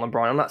will be on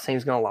LeBron. I'm not saying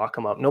he's going to lock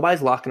him up.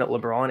 Nobody's locking up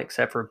LeBron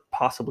except for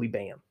possibly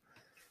Bam.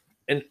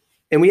 And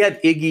we have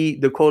Iggy,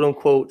 the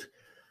quote-unquote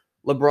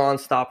LeBron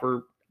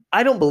stopper.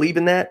 I don't believe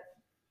in that.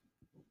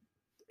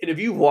 And if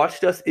you've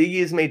watched us,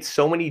 Iggy has made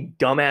so many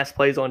dumbass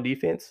plays on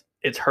defense,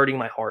 it's hurting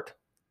my heart.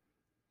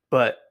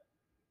 But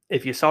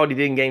if you saw what he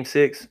did in Game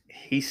 6,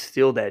 he's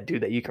still that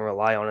dude that you can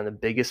rely on in the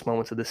biggest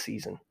moments of the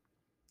season.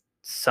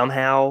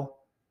 Somehow,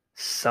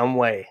 some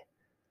way,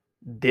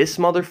 this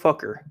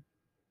motherfucker,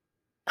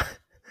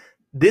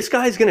 this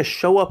guy's going to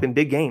show up in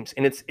big games,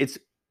 and it's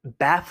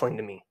baffling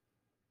to me.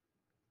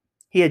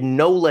 He had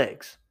no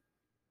legs,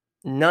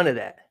 none of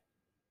that.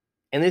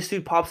 And this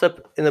dude pops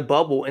up in the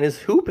bubble and is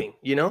hooping,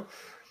 you know?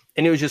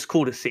 And it was just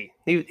cool to see.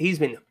 He's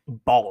been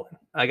balling.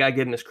 I got to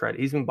give him his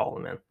credit. He's been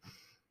balling, man.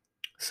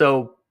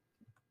 So,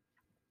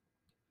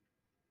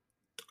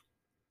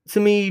 to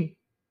me,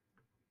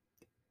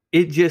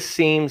 it just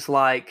seems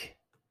like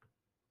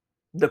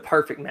the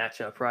perfect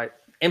matchup, right?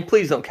 And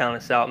please don't count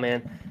us out,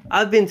 man.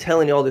 I've been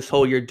telling y'all this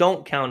whole year,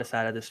 don't count us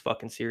out of this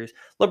fucking series.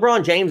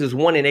 LeBron James is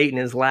 1-8 in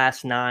his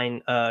last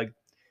 9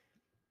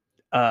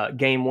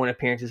 Game 1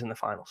 appearances in the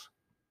finals.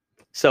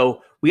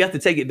 So we have to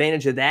take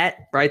advantage of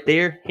that right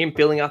there, him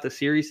filling out the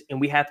series,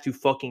 and we have to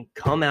fucking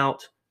come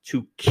out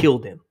to kill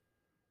them.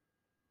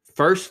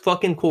 First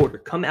fucking quarter,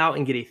 come out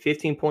and get a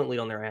 15-point lead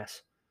on their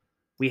ass.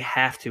 We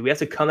have to. We have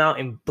to come out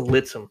and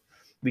blitz them.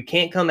 We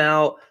can't come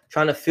out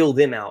trying to fill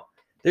them out.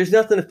 There's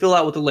nothing to fill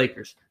out with the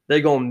Lakers. They're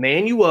going to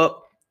man you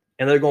up,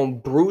 and they're going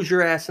to bruise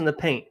your ass in the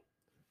paint.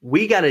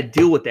 We got to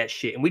deal with that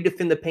shit, and we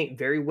defend the paint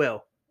very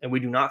well, and we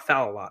do not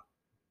foul a lot.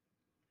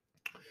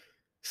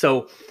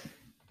 So,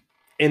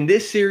 in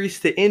this series,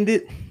 to end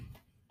it,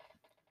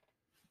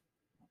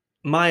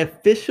 my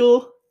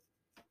official,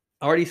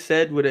 I already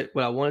said what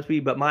I want it to be,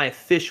 but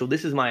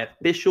this is my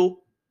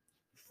official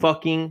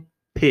fucking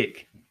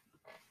pick.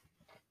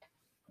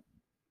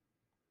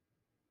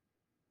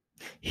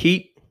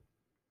 Heat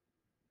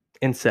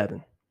in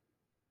 7.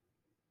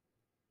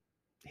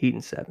 Heat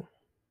in 7.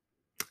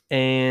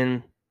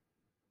 And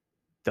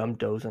I'm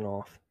dozing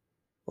off.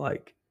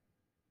 Like,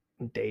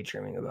 I'm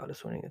daydreaming about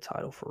us winning a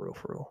title for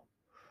real.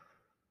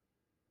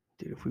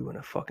 Dude, if we win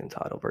a fucking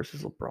title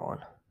versus LeBron.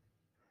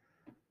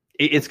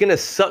 It's going to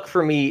suck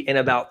for me in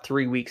about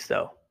 3 weeks,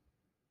 though.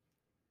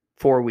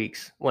 4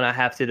 weeks, when I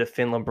have to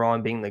defend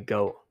LeBron being the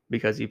GOAT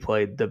because he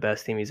played the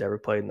best team he's ever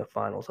played in the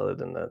finals other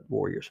than the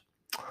Warriors.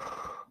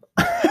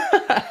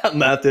 I'm going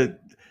to have to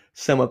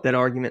sum up that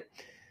argument.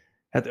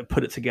 Have to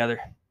put it together.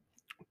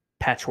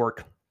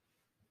 Patchwork.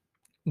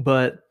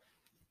 But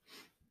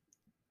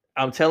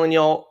I'm telling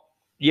y'all,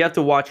 you have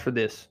to watch for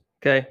this,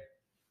 okay?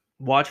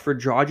 Watch for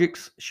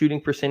Dragic's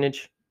shooting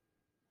percentage.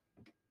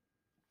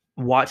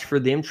 Watch for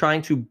them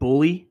trying to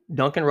bully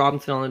Duncan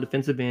Robinson on the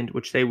defensive end,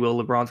 which they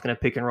will. LeBron's going to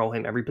pick and roll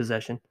him every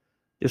possession.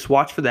 Just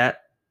watch for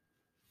that.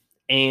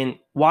 And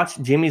watch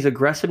Jimmy's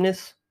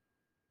aggressiveness.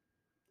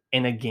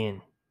 And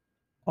again,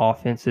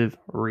 offensive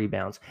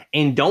rebounds.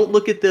 And don't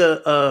look at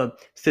the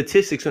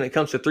statistics when it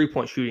comes to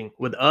three-point shooting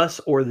with us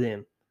or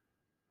them.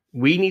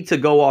 We need to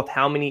go off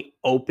how many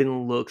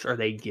open looks are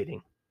they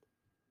getting.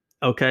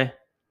 Okay?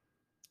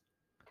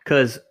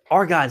 Because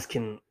our guys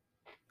can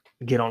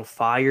get on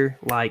fire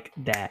like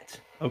that.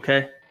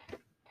 Okay?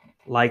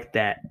 Like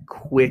that.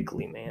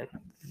 Quickly, man.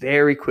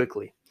 Very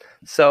quickly.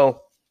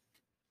 So,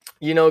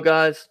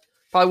 guys,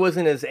 Probably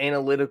wasn't as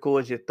analytical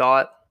as you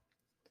thought,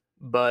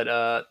 but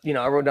I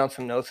wrote down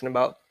some notes in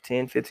about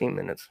 10, 15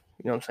 minutes.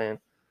 You know what I'm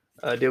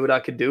saying? Did what I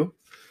could do.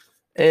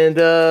 And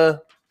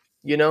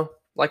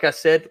like I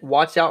said,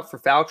 watch out for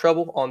foul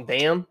trouble on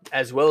Bam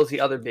as well as the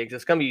other bigs.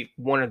 It's going to be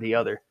one or the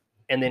other.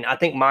 And then I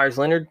think Myers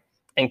Leonard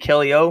and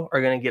Kelly O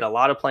are going to get a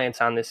lot of playing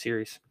time this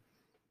series.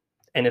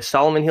 And if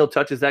Solomon Hill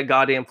touches that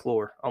goddamn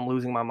floor, I'm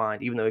losing my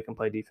mind, even though he can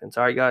play defense.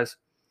 All right, guys.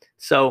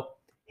 So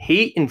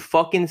Heat in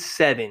fucking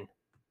 7.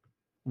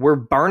 We're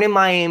burning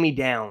Miami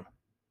down.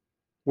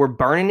 We're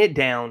burning it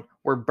down.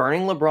 We're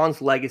burning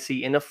LeBron's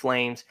legacy in the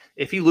flames.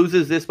 If he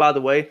loses this, by the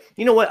way,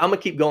 you know what? I'm going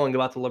to keep going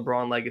about the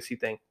LeBron legacy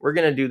thing. We're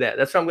going to do that.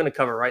 That's what I'm going to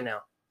cover right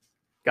now.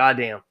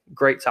 Goddamn.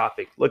 Great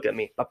topic. Look at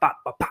me.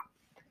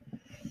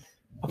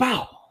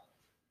 Wow.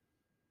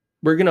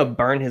 We're going to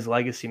burn his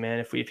legacy, man,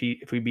 if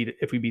we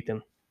beat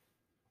them.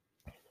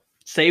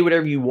 Say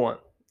whatever you want,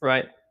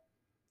 right?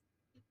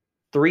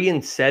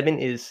 3-7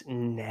 is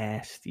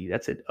nasty.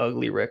 That's an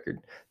ugly record.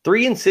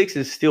 3-6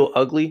 is still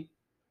ugly,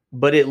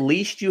 but at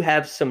least you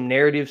have some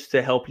narratives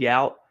to help you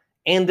out.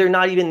 And they're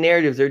not even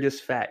narratives, they're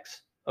just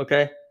facts.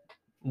 Okay?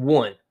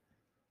 One.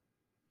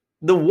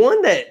 The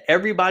one that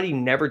everybody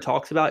never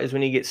talks about is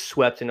when he gets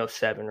swept in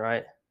 07,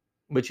 right?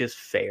 Which is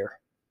fair.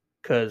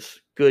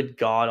 Because, good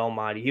God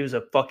almighty, he was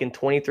a fucking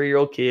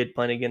 23-year-old kid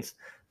playing against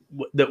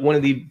one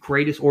of the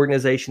greatest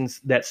organizations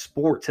that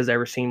sports has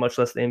ever seen, much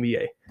less the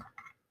NBA.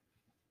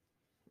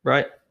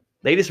 Right?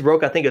 They just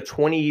broke, I think, a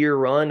 20-year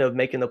run of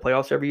making the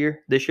playoffs every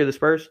year. This year, the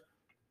Spurs.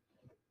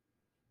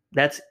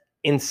 That's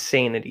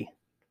insanity.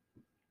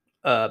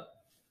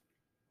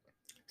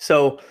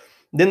 So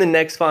then the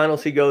next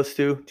finals he goes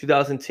to,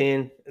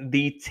 2010,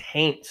 the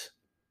taint.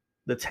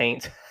 The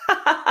taint.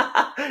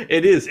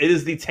 It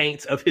is the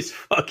taint of his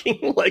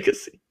fucking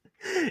legacy.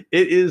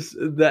 It is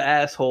the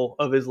asshole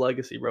of his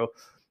legacy, bro.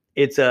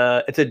 It's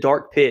a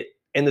dark pit.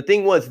 And the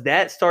thing was,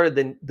 that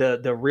started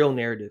the real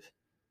narrative.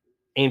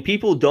 And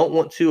people don't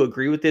want to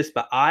agree with this,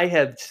 but I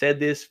have said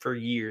this for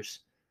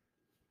years.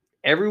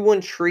 Everyone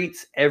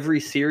treats every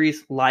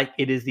series like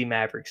it is the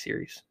Maverick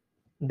series.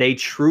 They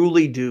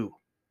truly do.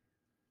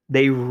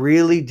 They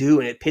really do.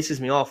 And it pisses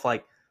me off.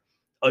 Like,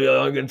 oh, yeah,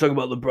 I'm going to talk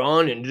about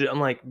LeBron. And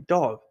I'm like,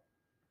 dog.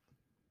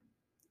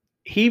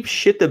 He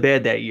shit the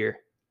bed that year.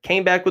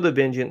 Came back with a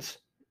vengeance.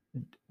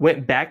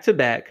 Went back to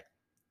back.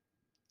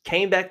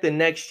 Came back the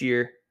next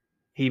year.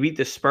 He beat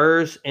the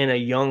Spurs and a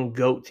young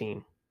GOAT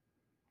team.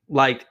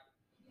 Like,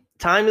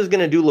 time is going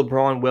to do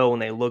LeBron well when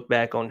they look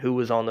back on who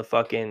was on the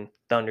fucking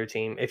Thunder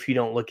team if you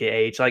don't look at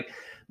age. Like,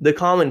 the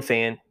common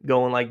fan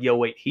going like, yo,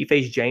 wait, he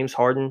faced James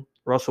Harden,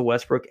 Russell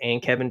Westbrook,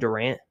 and Kevin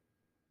Durant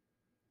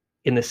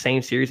in the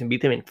same series and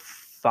beat them in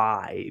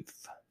 5.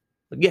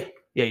 Yeah,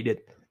 he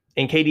did.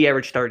 And KD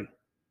averaged 30,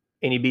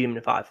 and he beat him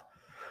in 5.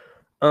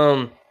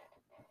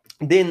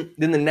 Then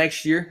the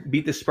next year,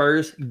 beat the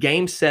Spurs,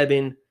 Game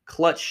 7,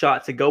 clutch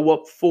shot to go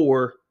up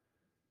 4.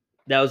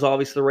 That was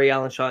obviously the Ray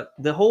Allen shot.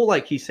 The whole,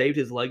 like, he saved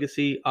his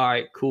legacy. All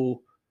right,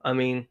 cool. I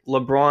mean,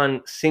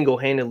 LeBron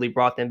single-handedly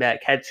brought them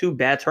back. Had 2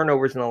 bad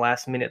turnovers in the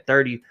last minute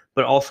 30,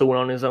 but also went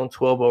on his own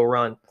 12-0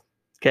 run.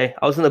 Okay,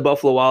 I was in the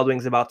Buffalo Wild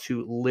Wings about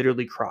to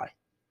literally cry.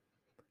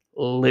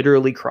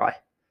 Literally cry.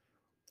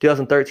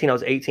 2013, I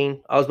was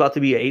 18. I was about to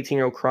be an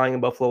 18-year-old crying in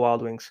Buffalo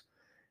Wild Wings.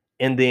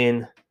 And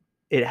then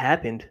it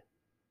happened.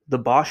 The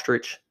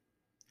Bostrich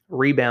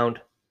rebound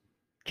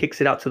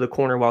kicks it out to the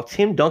corner while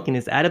Tim Duncan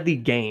is out of the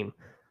game.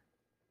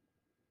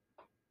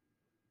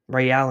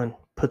 Ray Allen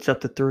puts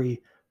up the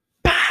 3.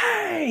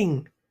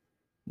 Bang!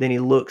 Then he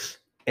looks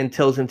and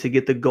tells him to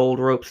get the gold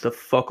ropes to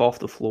fuck off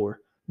the floor,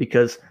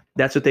 because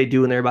that's what they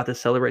do when they're about to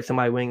celebrate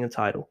somebody winning a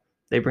title.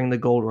 They bring the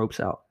gold ropes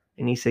out.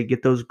 And he said,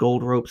 get those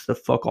gold ropes the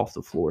fuck off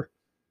the floor.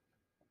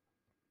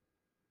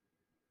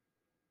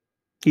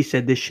 He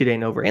said, this shit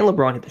ain't over. And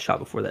LeBron hit the shot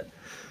before that.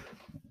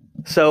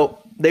 So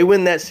they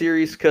win that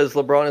series because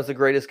LeBron is the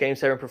greatest Game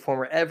 7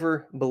 performer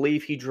ever.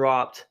 Believe he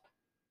dropped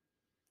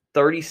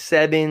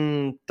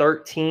 37,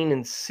 13,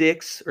 and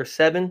 6 or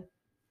 7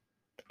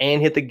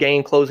 and hit the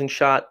game-closing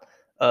shot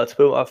to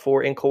put up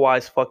 4 in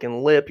Kawhi's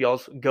fucking lip.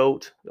 Y'all's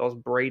GOAT. Y'all's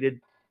braided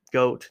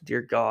GOAT.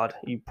 Dear God,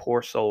 you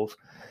poor souls.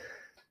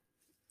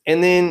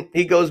 And then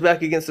he goes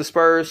back against the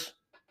Spurs.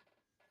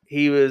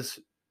 He was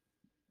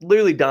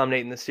literally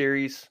dominating the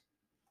series.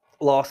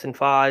 Lost in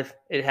 5.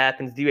 It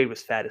happens. D-Wade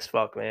was fat as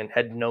fuck, man.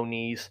 Had no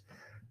knees.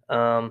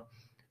 Then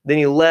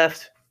he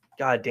left.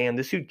 God damn,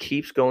 this dude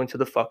keeps going to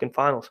the fucking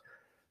finals.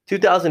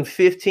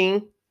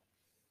 2015,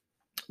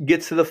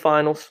 gets to the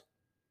finals.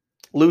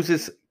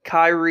 Loses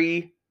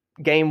Kyrie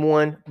Game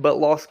 1, but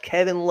lost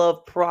Kevin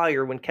Love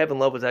prior when Kevin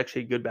Love was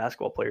actually a good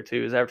basketball player too.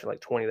 He was averaging like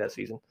 20 that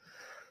season.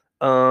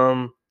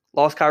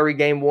 Lost Kyrie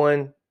Game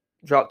 1,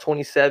 dropped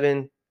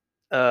 27.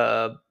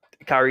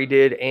 Kyrie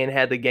did, and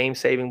had the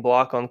game-saving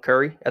block on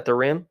Curry at the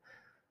rim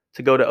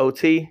to go to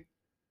OT.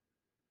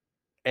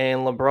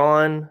 And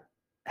LeBron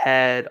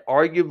had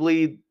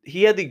arguably –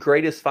 he had the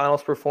greatest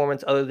finals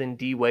performance other than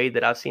D-Wade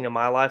that I've seen in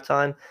my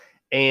lifetime.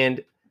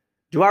 And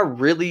do I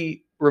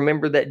really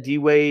remember that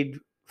D-Wade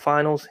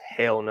finals?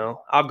 Hell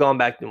no. I've gone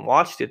back and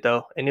watched it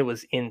though, and it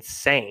was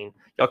insane.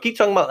 Y'all keep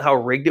talking about how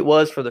rigged it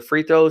was for the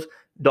free throws.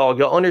 Dog,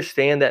 y'all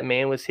understand that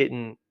man was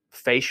hitting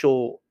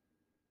facial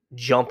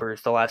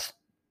jumpers the last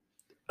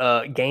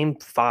game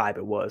 5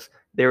 it was.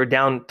 They were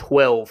down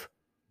 12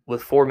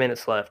 with 4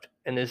 minutes left,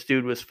 and this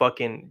dude was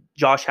fucking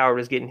Josh Howard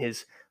was getting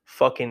his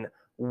fucking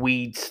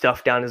weed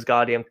stuffed down his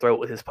goddamn throat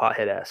with his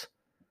pothead ass.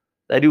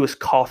 That dude was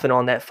coughing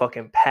on that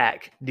fucking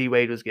pack D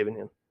Wade was giving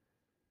him.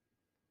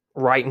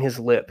 Right in his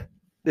lip.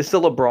 This is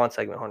the LeBron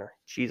segment, Hunter.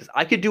 Jesus.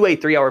 I could do a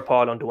 3-hour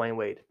pod on Dwayne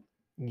Wade.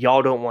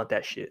 Y'all don't want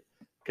that shit.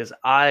 Because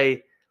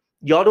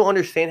y'all don't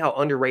understand how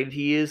underrated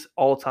he is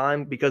all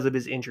time because of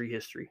his injury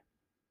history.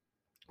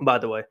 By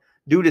the way,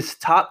 dude is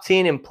top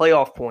 10 in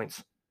playoff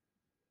points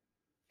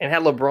and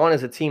had LeBron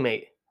as a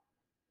teammate.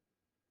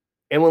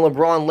 And when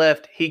LeBron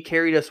left, he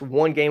carried us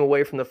 1 game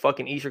away from the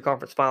fucking Eastern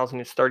Conference Finals, and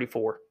he was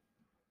 34,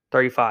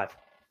 35.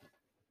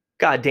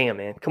 God damn,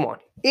 man. Come on.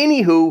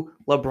 Anywho,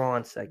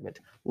 LeBron segment.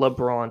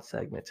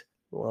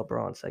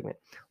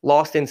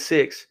 Lost in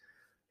 6.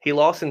 He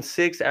lost in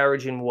 6,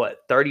 averaging what?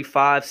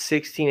 35,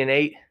 16, and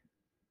 8.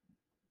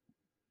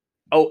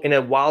 Oh, and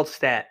a wild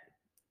stat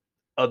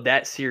of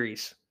that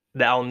series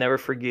that I'll never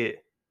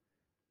forget.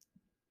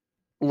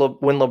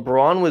 When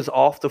LeBron was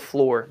off the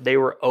floor, they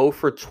were 0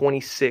 for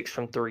 26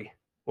 from 3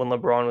 when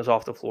LeBron was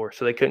off the floor.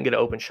 So they couldn't get an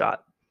open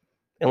shot.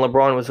 And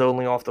LeBron was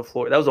only off the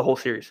floor. That was a whole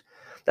series.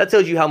 That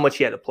tells you how much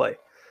he had to play.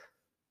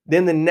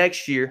 Then the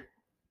next year,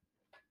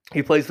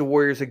 he plays the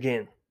Warriors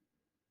again.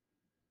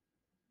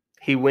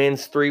 He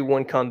wins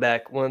 3-1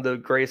 comeback, one of the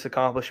greatest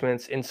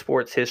accomplishments in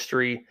sports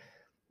history,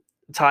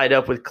 tied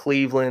up with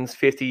Cleveland's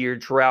 52-year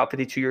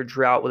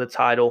drought with a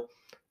title.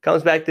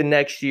 Comes back the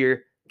next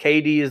year.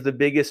 KD is the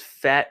biggest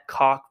fat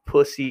cock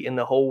pussy in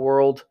the whole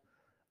world.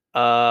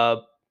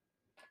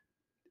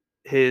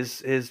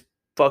 His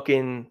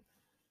fucking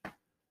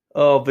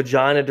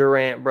vagina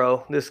Durant,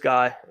 bro. This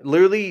guy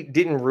literally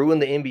didn't ruin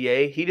the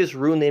NBA. He just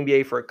ruined the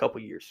NBA for a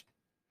couple years.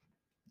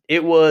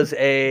 It was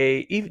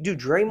dude,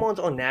 Draymond's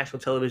on national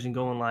television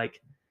going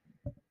like,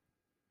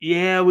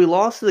 yeah, we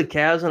lost to the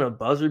Cavs on a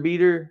buzzer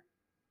beater.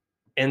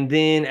 And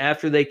then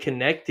after they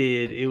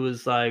connected, it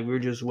was like, we're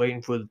just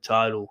waiting for the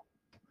title.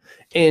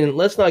 And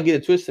let's not get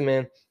it twisted,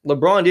 man.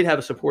 LeBron did have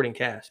a supporting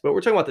cast, but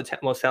we're talking about the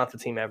most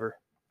talented team ever.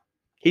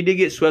 He did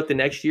get swept the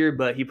next year,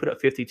 but he put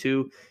up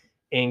 52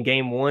 in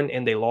game 1,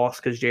 and they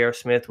lost because J.R.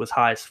 Smith was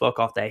high as fuck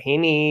off that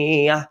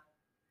Henny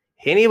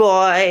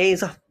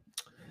boys.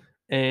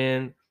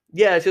 And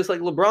yeah, it's just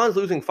like LeBron's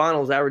losing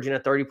finals, averaging a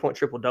 30-point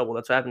triple-double.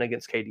 That's what happened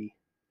against KD.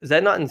 Is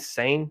that not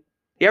insane?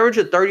 He averaged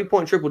a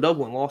 30-point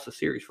triple-double and lost the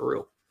series for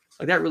real.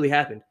 Like, that really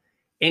happened.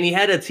 And he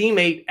had a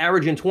teammate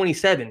averaging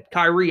 27.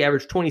 Kyrie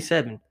averaged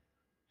 27.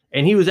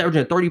 And he was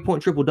averaging a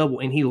 30-point triple-double,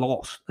 and he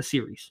lost a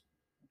series.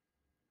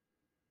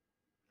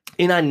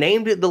 And I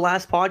named it the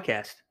last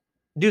podcast.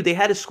 Dude, they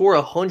had to score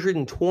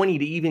 120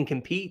 to even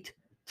compete,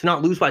 to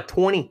not lose by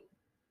 20.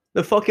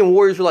 The fucking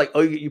Warriors were like,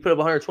 oh, you put up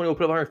 120, we'll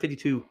put up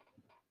 152.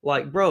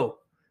 Like, bro,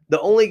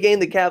 the only game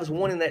the Cavs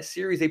won in that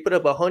series, they put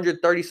up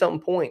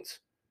 130-something points.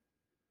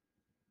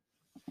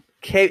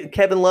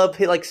 Kevin Love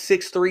hit like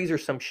 6 threes or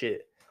some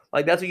shit.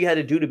 Like, that's what you had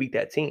to do to beat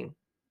that team.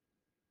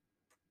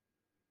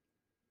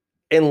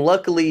 And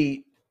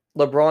luckily,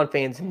 LeBron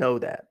fans know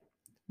that.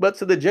 But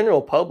to the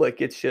general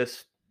public, it's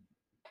just,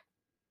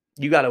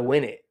 you got to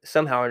win it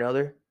somehow or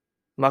another.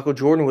 Michael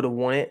Jordan would have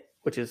won it,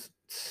 which is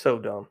so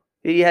dumb.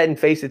 He hadn't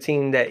faced a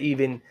team that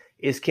even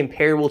is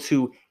comparable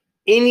to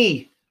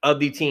any of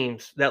the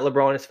teams that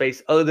LeBron has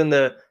faced other than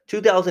the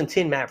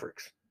 2010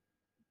 Mavericks.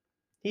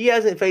 He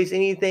hasn't faced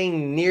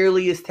anything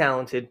nearly as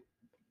talented.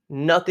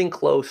 Nothing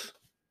close.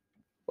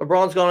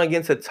 LeBron's gone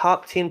against a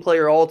top 10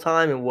 player all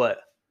time in what?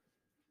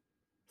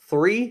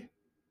 3?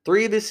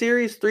 3 of his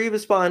series, 3 of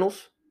his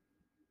finals.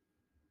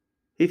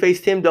 He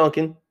faced Tim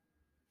Duncan.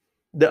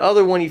 The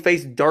other one, he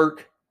faced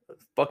Dirk,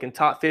 fucking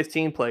top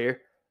 15 player.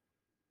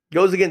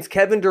 Goes against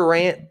Kevin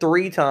Durant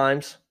 3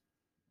 times.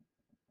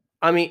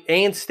 I mean,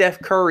 and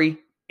Steph Curry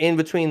in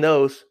between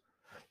those.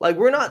 Like,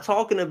 we're not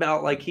talking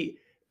about like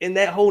in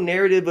that whole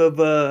narrative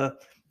of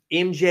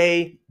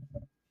MJ,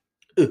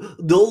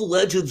 the old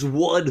legends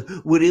won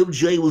when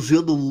MJ was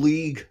in the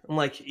league. I'm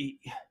like,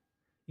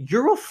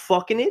 you're a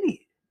fucking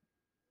idiot.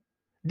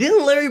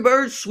 Didn't Larry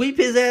Bird sweep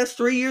his ass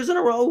 3 years in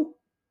a row?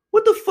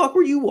 What the fuck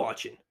were you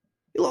watching?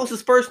 He lost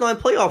his first 9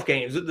 playoff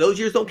games. Those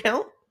years don't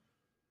count?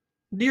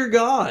 Dear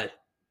God.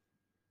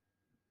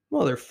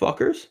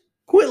 Motherfuckers.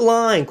 Quit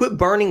lying. Quit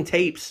burning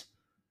tapes.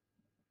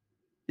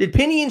 Did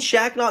Penny and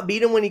Shaq not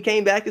beat him when he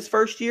came back his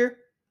first year?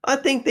 I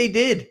think they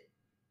did.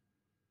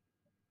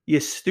 You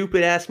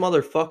stupid ass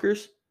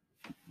motherfuckers.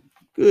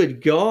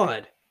 Good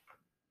God.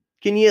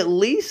 Can you at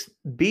least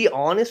be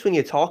honest when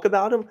you talk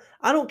about him?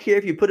 I don't care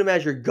if you put him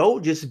as your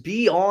GOAT. Just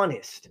be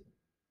honest.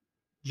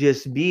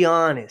 Just be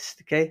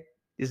honest, okay?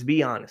 Just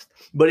be honest.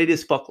 But it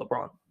is fuck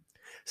LeBron.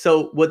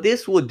 So what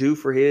this will do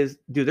for his...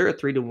 Dude, they're a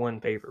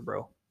 3-1 favorite,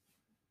 bro.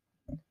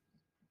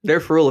 They're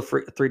for real a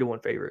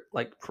 3-1 favorite.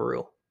 Like, for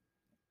real.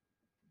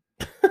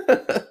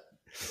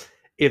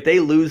 If they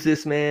lose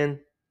this, man,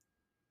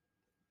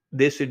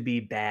 this would be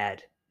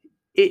bad.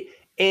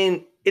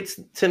 It's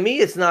to me,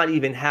 it's not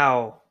even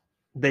how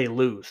they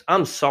lose.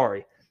 I'm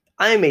sorry.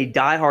 I am a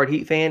diehard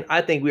Heat fan.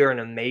 I think we are an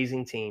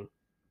amazing team.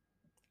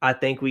 I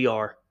think we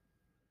are.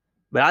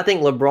 But I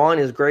think LeBron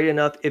is great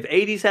enough. If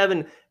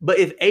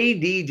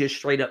AD just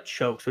straight up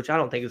chokes, which I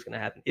don't think is going to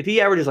happen. If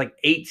he averages like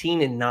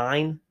 18 and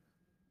 9,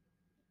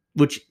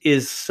 which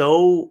is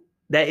so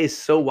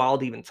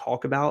wild to even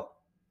talk about,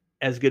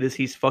 as good as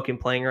he's fucking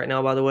playing right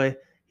now, by the way.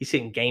 He's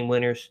hitting game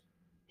winners,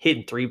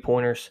 hitting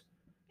 3-pointers,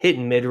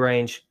 hitting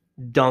mid-range,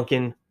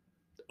 dunking,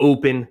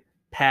 open,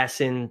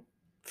 passing,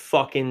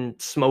 fucking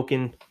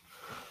smoking,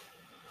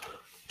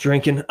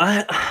 drinking.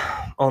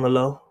 On the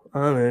low.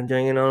 I'm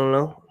drinking on the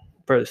low.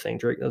 Furthest thing,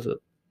 Drake. That's it.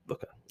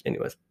 Okay.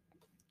 Anyways.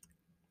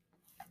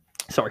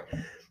 Sorry.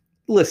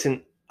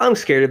 Listen, I'm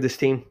scared of this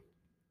team.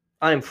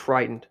 I am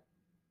frightened.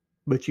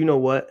 But you know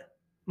what?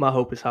 My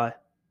hope is high.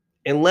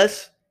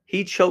 Unless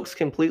he chokes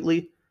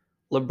completely,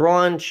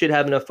 LeBron should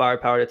have enough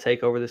firepower to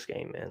take over this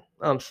game, man.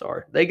 I'm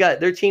sorry. They got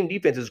their team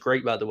defense is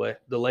great, by the way.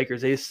 The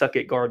Lakers, they just suck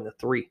at guarding the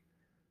 3.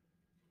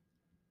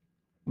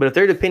 But if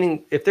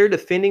they're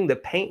defending the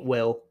paint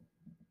well,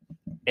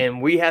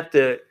 and we have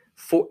to,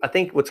 I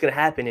think what's going to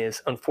happen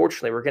is,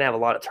 unfortunately, we're going to have a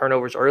lot of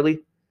turnovers early,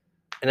 and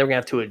then we're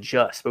going to have to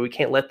adjust. But we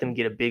can't let them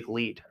get a big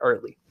lead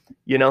early,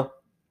 you know?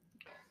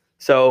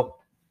 So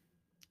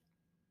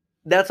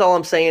that's all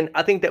I'm saying.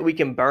 I think that we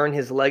can burn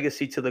his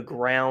legacy to the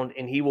ground,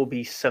 and he will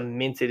be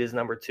cemented as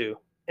number 2,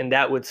 and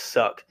that would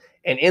suck.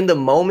 And in the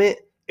moment,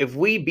 if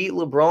we beat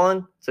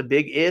LeBron, it's a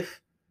big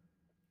if.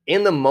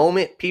 In the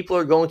moment, people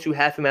are going to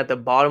have him at the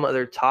bottom of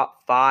their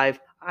top 5.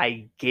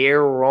 I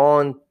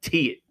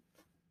guarantee it.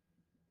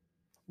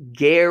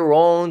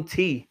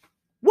 Guarantee.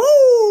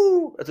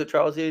 Woo! That's what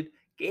Charles did.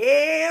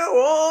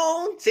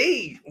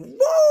 Guarantee.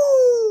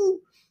 Woo!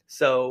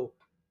 So,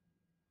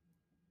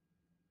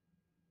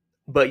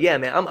 but yeah,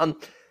 man, I'm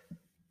if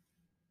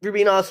you're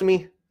being honest with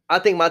me, I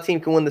think my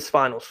team can win this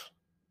finals.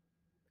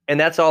 And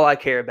that's all I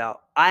care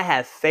about. I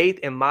have faith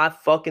in my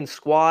fucking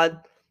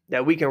squad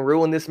that we can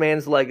ruin this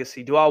man's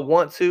legacy. Do I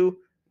want to?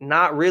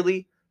 Not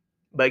really.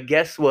 But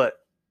guess what?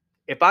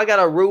 If I got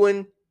to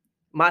ruin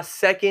my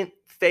second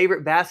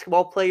favorite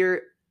basketball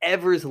player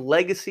ever's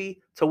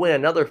legacy to win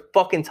another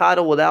fucking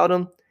title without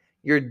him,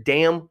 you're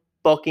damn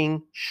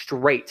fucking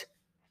straight.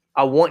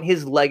 I want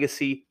his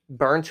legacy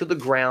burned to the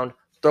ground.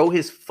 Throw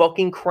his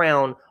fucking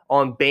crown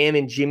on Bam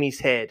and Jimmy's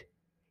head.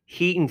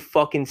 Heat in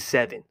fucking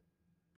 7.